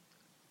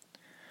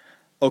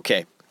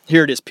 Okay,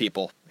 here it is,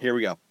 people. Here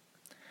we go.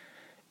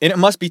 And it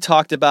must be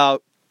talked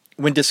about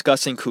when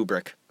discussing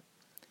Kubrick.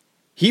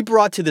 He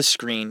brought to the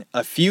screen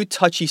a few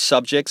touchy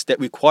subjects that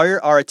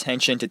require our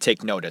attention to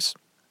take notice.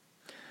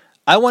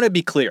 I want to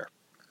be clear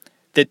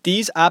that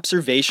these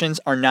observations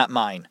are not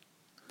mine,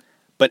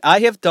 but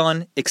I have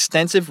done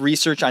extensive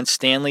research on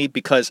Stanley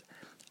because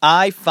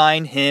I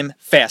find him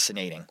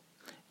fascinating,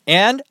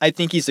 and I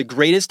think he's the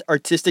greatest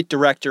artistic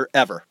director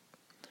ever.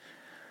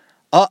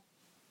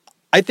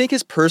 I think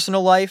his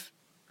personal life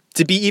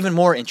to be even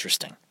more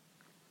interesting.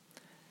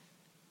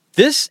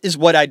 This is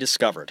what I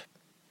discovered.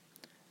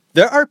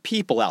 There are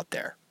people out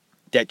there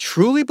that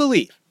truly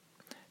believe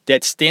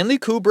that Stanley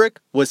Kubrick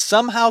was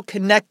somehow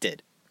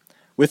connected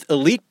with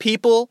elite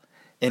people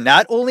in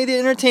not only the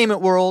entertainment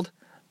world,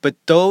 but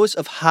those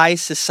of high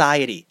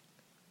society.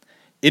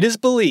 It is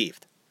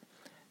believed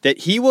that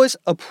he was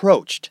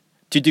approached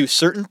to do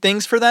certain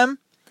things for them,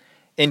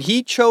 and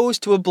he chose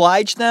to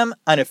oblige them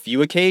on a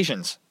few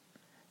occasions,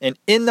 and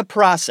in the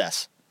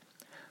process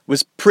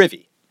was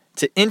privy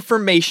to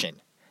information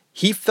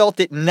he felt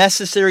it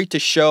necessary to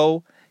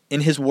show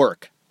in his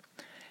work.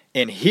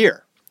 And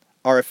here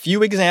are a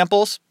few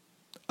examples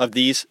of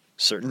these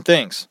certain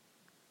things.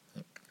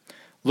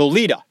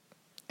 Lolita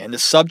and the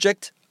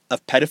subject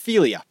of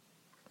pedophilia.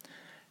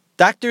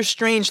 Dr.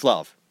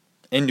 Strangelove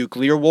and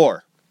nuclear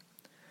war.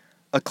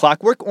 A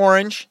Clockwork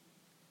Orange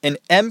and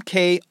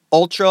MK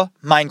Ultra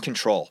mind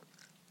control.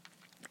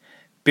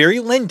 Barry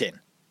Lyndon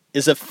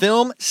is a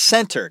film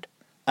centered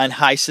on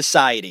high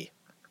society.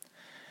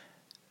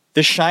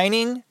 The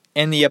Shining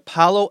and the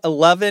Apollo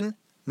 11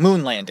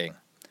 moon landing.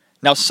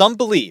 Now, some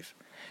believe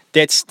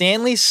that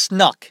Stanley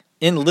snuck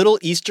in little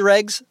Easter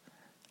eggs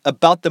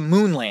about the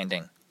moon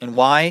landing. And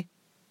why?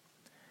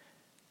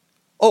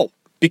 Oh,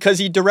 because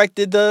he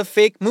directed the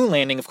fake moon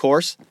landing, of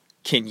course.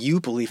 Can you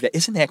believe that?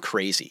 Isn't that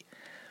crazy?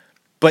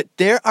 But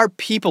there are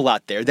people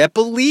out there that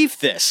believe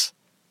this.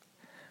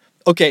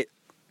 Okay,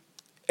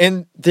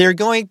 and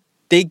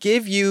they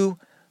give you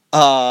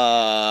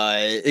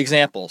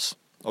examples,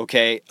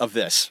 okay, of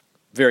this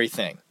very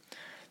thing.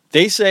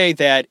 They say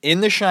that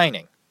in The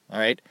Shining, all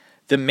right,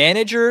 the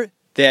manager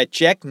that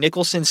Jack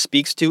Nicholson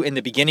speaks to in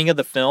the beginning of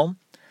the film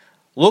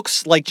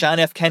looks like John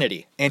F.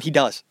 Kennedy, and he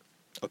does.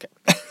 Okay,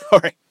 all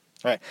right.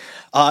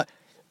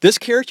 This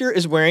character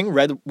is wearing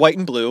red, white,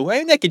 and blue,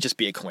 and that could just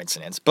be a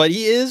coincidence, but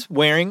he is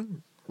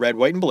wearing red,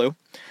 white, and blue.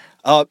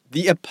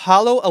 The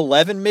Apollo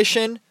 11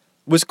 mission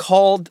was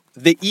called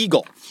the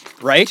Eagle,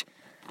 right?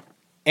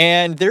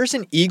 And there's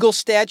an eagle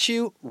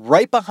statue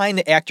right behind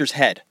the actor's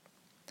head.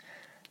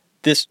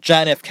 This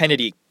John F.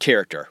 Kennedy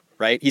character,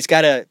 right? He's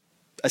got a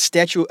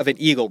statue of an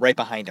eagle right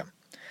behind him.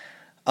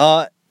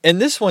 And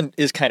this one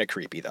is kind of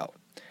creepy, though.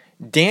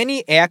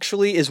 Danny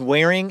actually is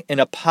wearing an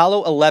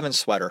Apollo 11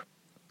 sweater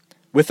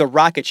with a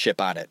rocket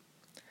ship on it.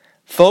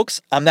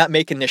 Folks, I'm not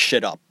making this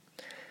shit up.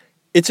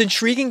 It's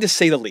intriguing to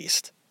say the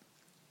least.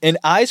 And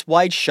Eyes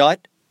Wide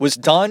Shut was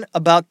done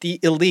about the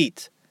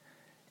elite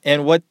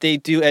and what they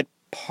do at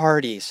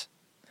parties.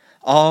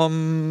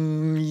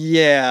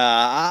 Yeah.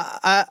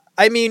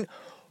 I mean,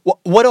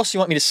 what else do you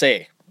want me to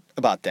say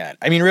about that?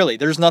 I mean, really,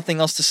 there's nothing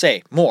else to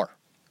say. More.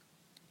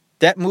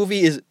 That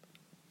movie is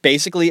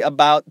basically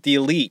about the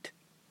elite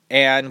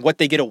and what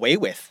they get away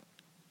with,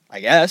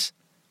 I guess.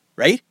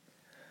 Right?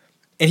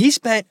 And he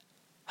spent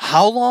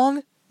how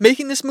long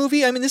making this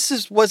movie? I mean,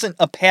 wasn't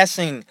a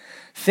passing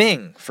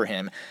thing for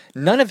him.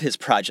 None of his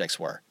projects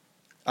were.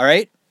 All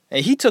right?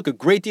 And he took a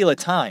great deal of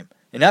time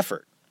and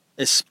effort,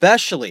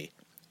 especially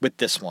with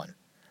this one.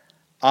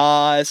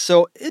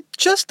 So it's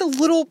just a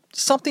little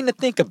something to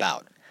think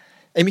about.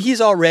 I mean,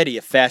 he's already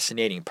a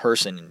fascinating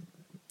person and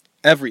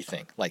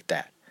everything like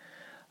that.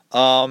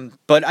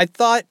 But I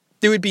thought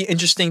it would be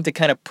interesting to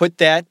kind of put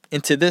that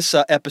into this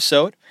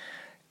episode.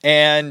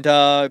 And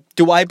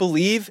do I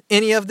believe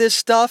any of this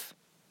stuff?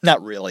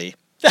 Not really.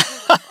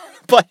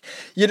 But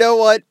you know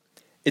what?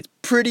 It's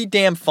pretty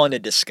damn fun to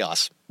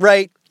discuss,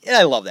 right? Yeah,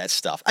 I love that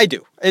stuff. I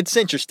do. It's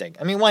interesting.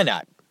 I mean, why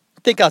not?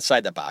 Think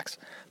outside the box.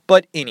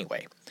 But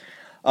anyway,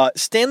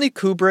 Stanley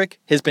Kubrick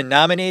has been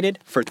nominated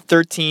for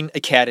 13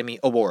 Academy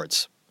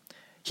Awards.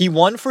 He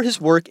won for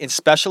his work in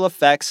special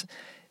effects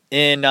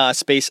in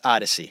Space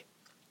Odyssey.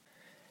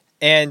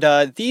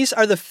 And these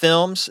are the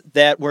films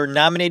that were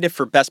nominated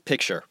for Best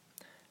Picture.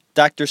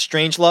 Dr.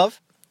 Strangelove,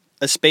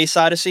 A Space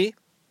Odyssey,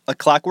 A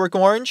Clockwork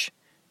Orange,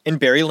 and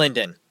Barry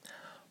Lyndon.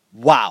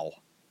 Wow,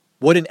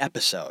 what an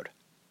episode.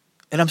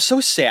 And I'm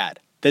so sad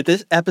that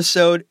this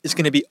episode is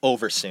going to be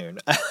over soon.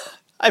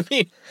 I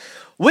mean,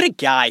 what a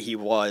guy he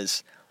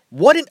was.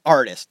 What an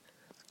artist.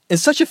 And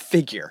such a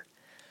figure.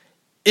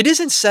 It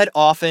isn't said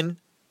often,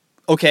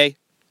 okay,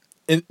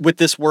 with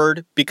this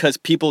word, because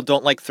people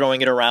don't like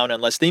throwing it around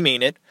unless they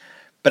mean it.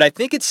 But I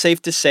think it's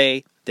safe to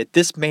say that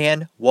this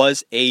man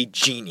was a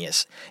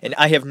genius. And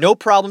I have no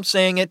problem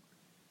saying it,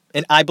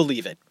 and I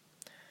believe it.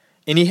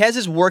 And he has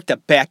his work to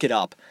back it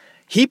up.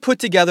 He put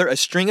together a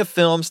string of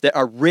films that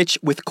are rich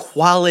with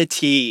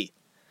quality.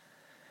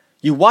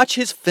 You watch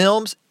his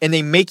films and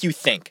they make you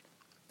think.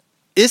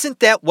 Isn't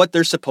that what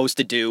they're supposed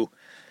to do?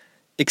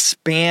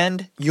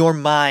 Expand your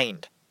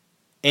mind.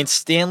 And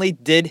Stanley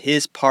did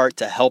his part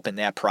to help in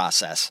that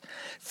process.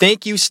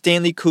 Thank you,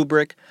 Stanley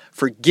Kubrick,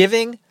 for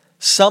giving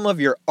some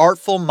of your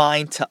artful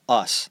mind to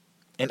us.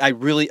 And I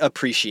really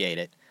appreciate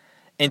it.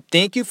 And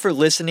thank you for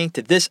listening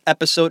to this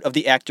episode of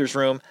The Actors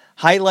Room,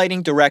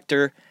 highlighting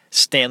director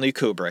Stanley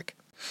Kubrick.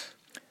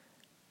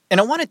 And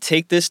I want to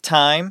take this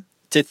time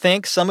to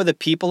thank some of the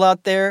people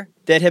out there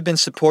that have been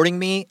supporting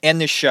me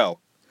and this show.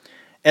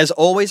 As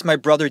always, my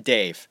brother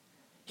Dave.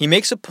 He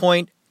makes a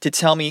point to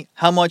tell me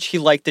how much he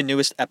liked the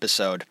newest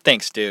episode.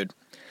 Thanks, dude.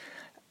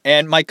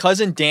 And my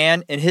cousin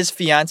Dan and his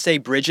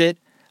fiancée Bridget,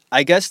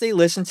 I guess they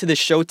listen to the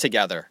show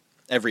together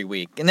every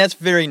week. And that's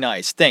very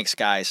nice. Thanks,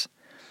 guys.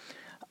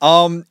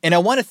 And I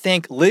want to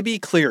thank Libby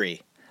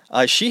Cleary.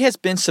 She has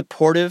been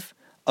supportive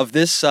of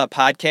this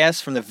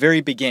podcast from the very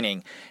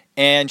beginning.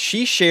 And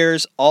she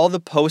shares all the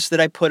posts that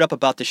I put up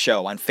about the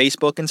show on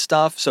Facebook and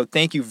stuff. So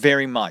thank you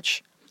very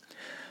much.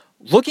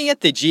 Looking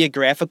at the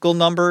geographical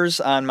numbers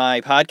on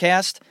my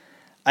podcast,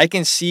 I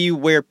can see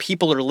where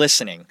people are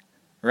listening,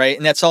 right?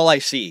 And that's all I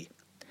see.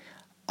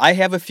 I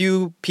have a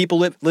few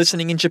people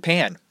listening in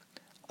Japan.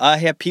 I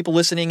have people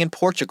listening in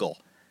Portugal,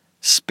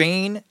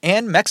 Spain,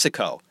 and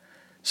Mexico.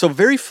 So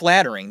very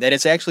flattering that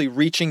it's actually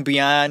reaching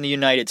beyond the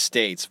United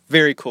States.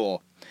 Very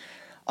cool.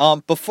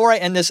 Before I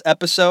end this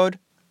episode,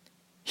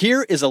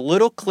 here is a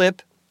little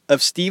clip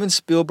of Steven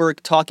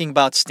Spielberg talking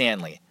about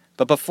Stanley.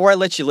 But before I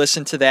let you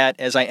listen to that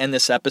as I end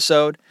this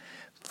episode,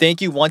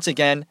 thank you once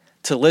again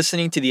to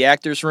listening to The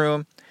Actors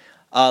Room.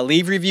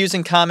 Leave reviews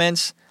and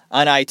comments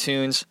on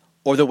iTunes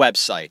or the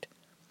website.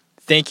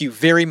 Thank you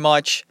very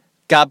much.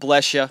 God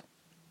bless you.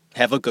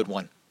 Have a good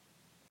one.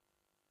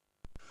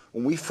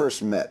 When we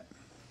first met,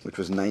 which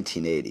was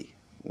 1980,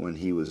 when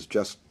he was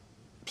just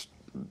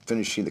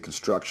finishing the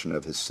construction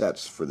of his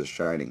sets for The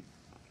Shining,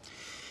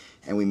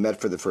 and we met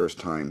for the first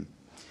time,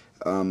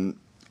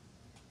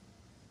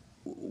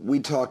 we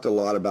talked a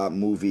lot about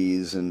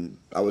movies, and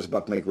I was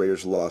about to make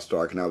Raiders of the Lost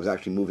Ark, and I was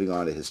actually moving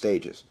on to his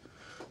stages.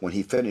 When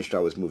he finished, I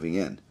was moving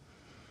in.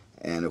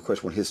 And of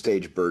course, when his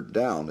stage burnt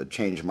down, it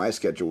changed my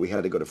schedule. We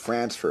had to go to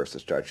France first to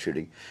start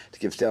shooting, to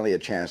give Stanley a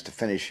chance to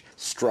finish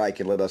Strike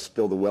and let us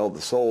build the Well of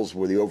the Souls,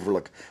 where the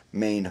Overlook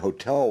main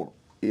hotel,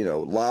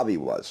 lobby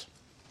was,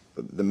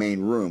 the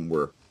main room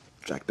where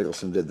Jack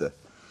Nicholson did the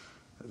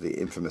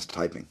infamous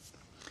typing.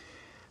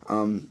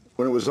 When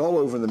it was all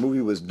over and the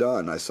movie was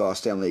done, I saw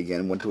Stanley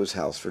again and went to his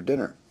house for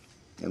dinner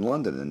in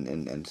London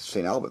and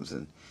St. Albans,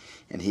 and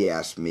he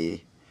asked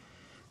me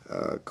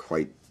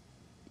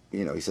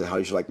he said, "How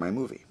did you like my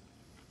movie?"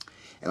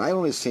 And I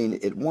only seen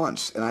it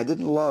once, and I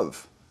didn't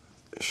love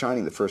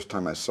Shining the first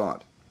time I saw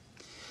it.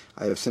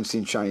 I have since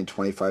seen Shining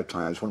 25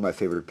 times, one of my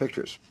favorite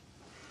pictures.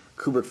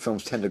 Kubrick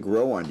films tend to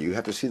grow on you. You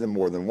have to see them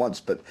more than once,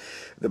 but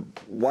the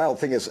wild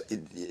thing is,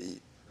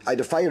 I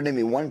defy you to name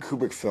me one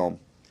Kubrick film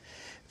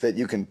that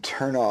you can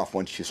turn off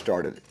once you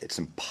started. It's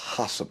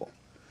impossible.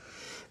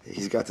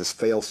 He's got this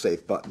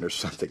fail-safe button or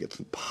something. It's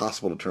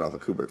impossible to turn off a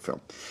Kubrick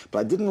film. But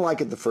I didn't like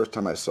it the first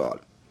time I saw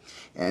it.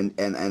 And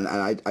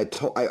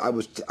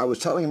I was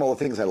telling him all the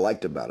things I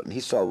liked about it, and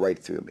he saw right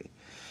through me.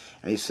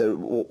 And he said,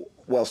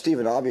 well,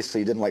 Stephen,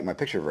 obviously you didn't like my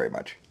picture very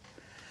much.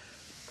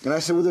 And I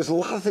said, well, there's a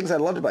lot of things I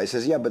loved about it. He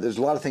says, yeah, but there's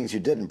a lot of things you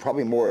didn't,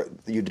 probably more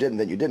you didn't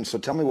than you didn't, so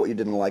tell me what you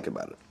didn't like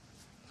about it.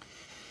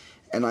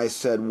 And I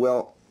said,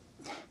 well,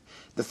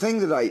 the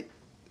thing that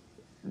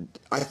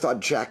I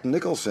thought Jack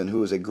Nicholson,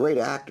 who is a great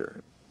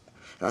actor,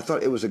 and I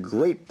thought it was a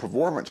great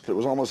performance, but it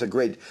was almost a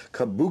great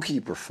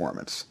kabuki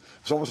performance.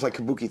 It was almost like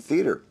kabuki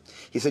theater.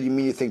 He said, you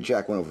mean you think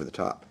Jack went over the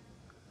top?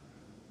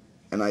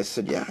 And I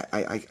said, yeah,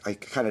 I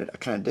kind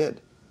of did.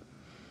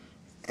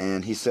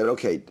 And he said,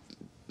 okay,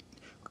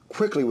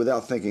 quickly,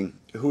 without thinking,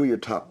 who are your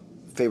top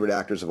favorite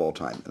actors of all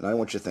time? And I don't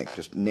want you to think,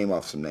 just name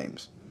off some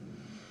names.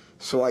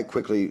 So I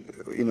quickly,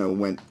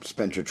 went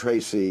Spencer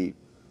Tracy,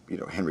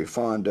 Henry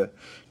Fonda,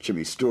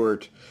 Jimmy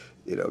Stewart,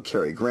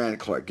 Cary Grant,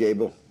 Clark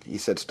Gable. He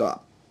said,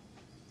 stop.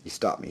 He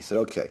stopped me. He said,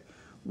 okay,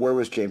 where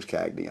was James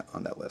Cagney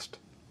on that list?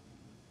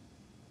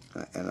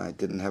 And I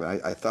didn't have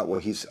it. I thought, well,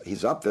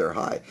 he's up there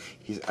high.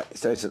 I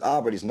said,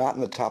 but he's not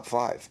in the top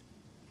 5.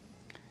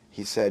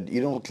 He said,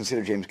 you don't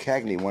consider James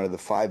Cagney one of the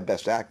 5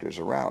 best actors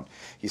around.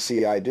 You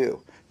see, I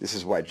do. This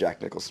is why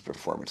Jack Nicholson's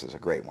performance is a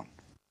great one.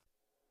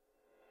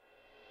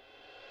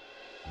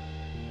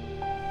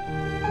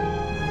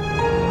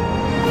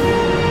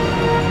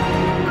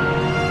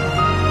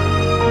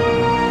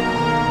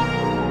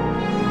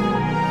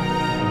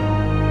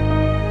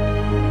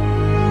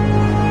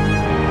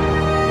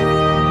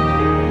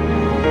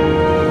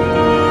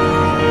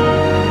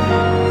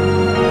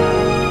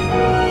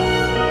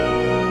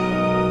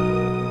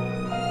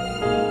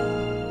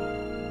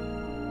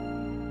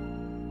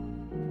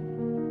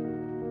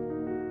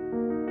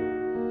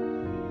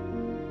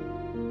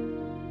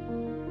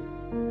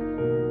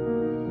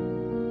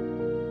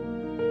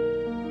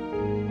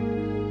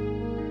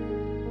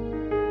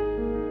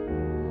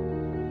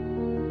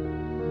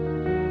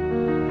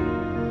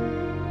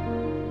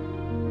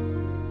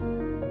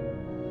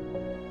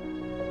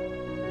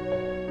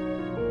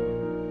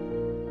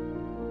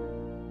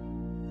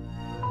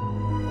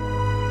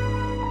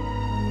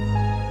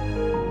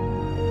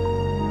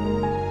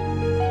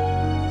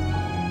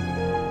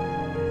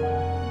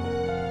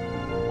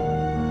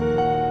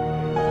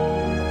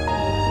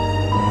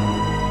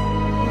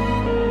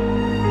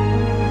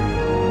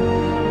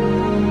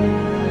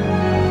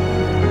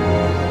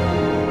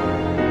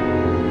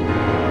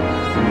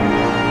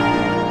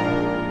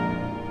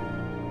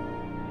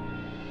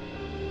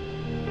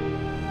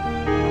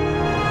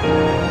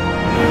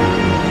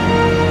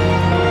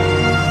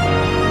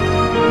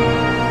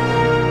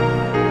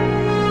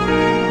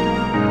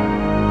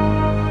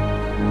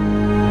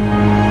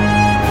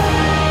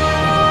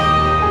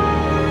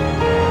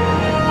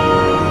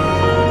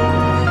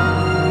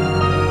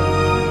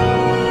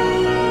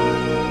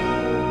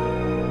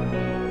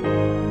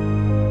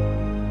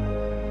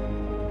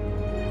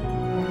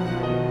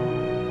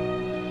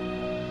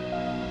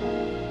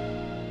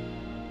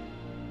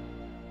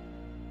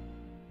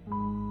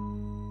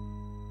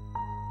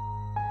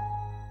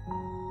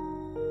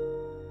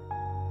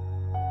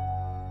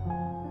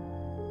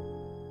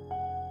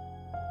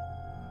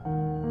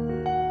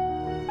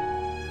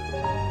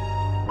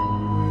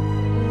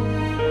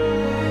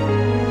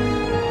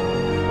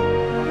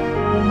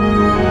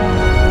 Bye.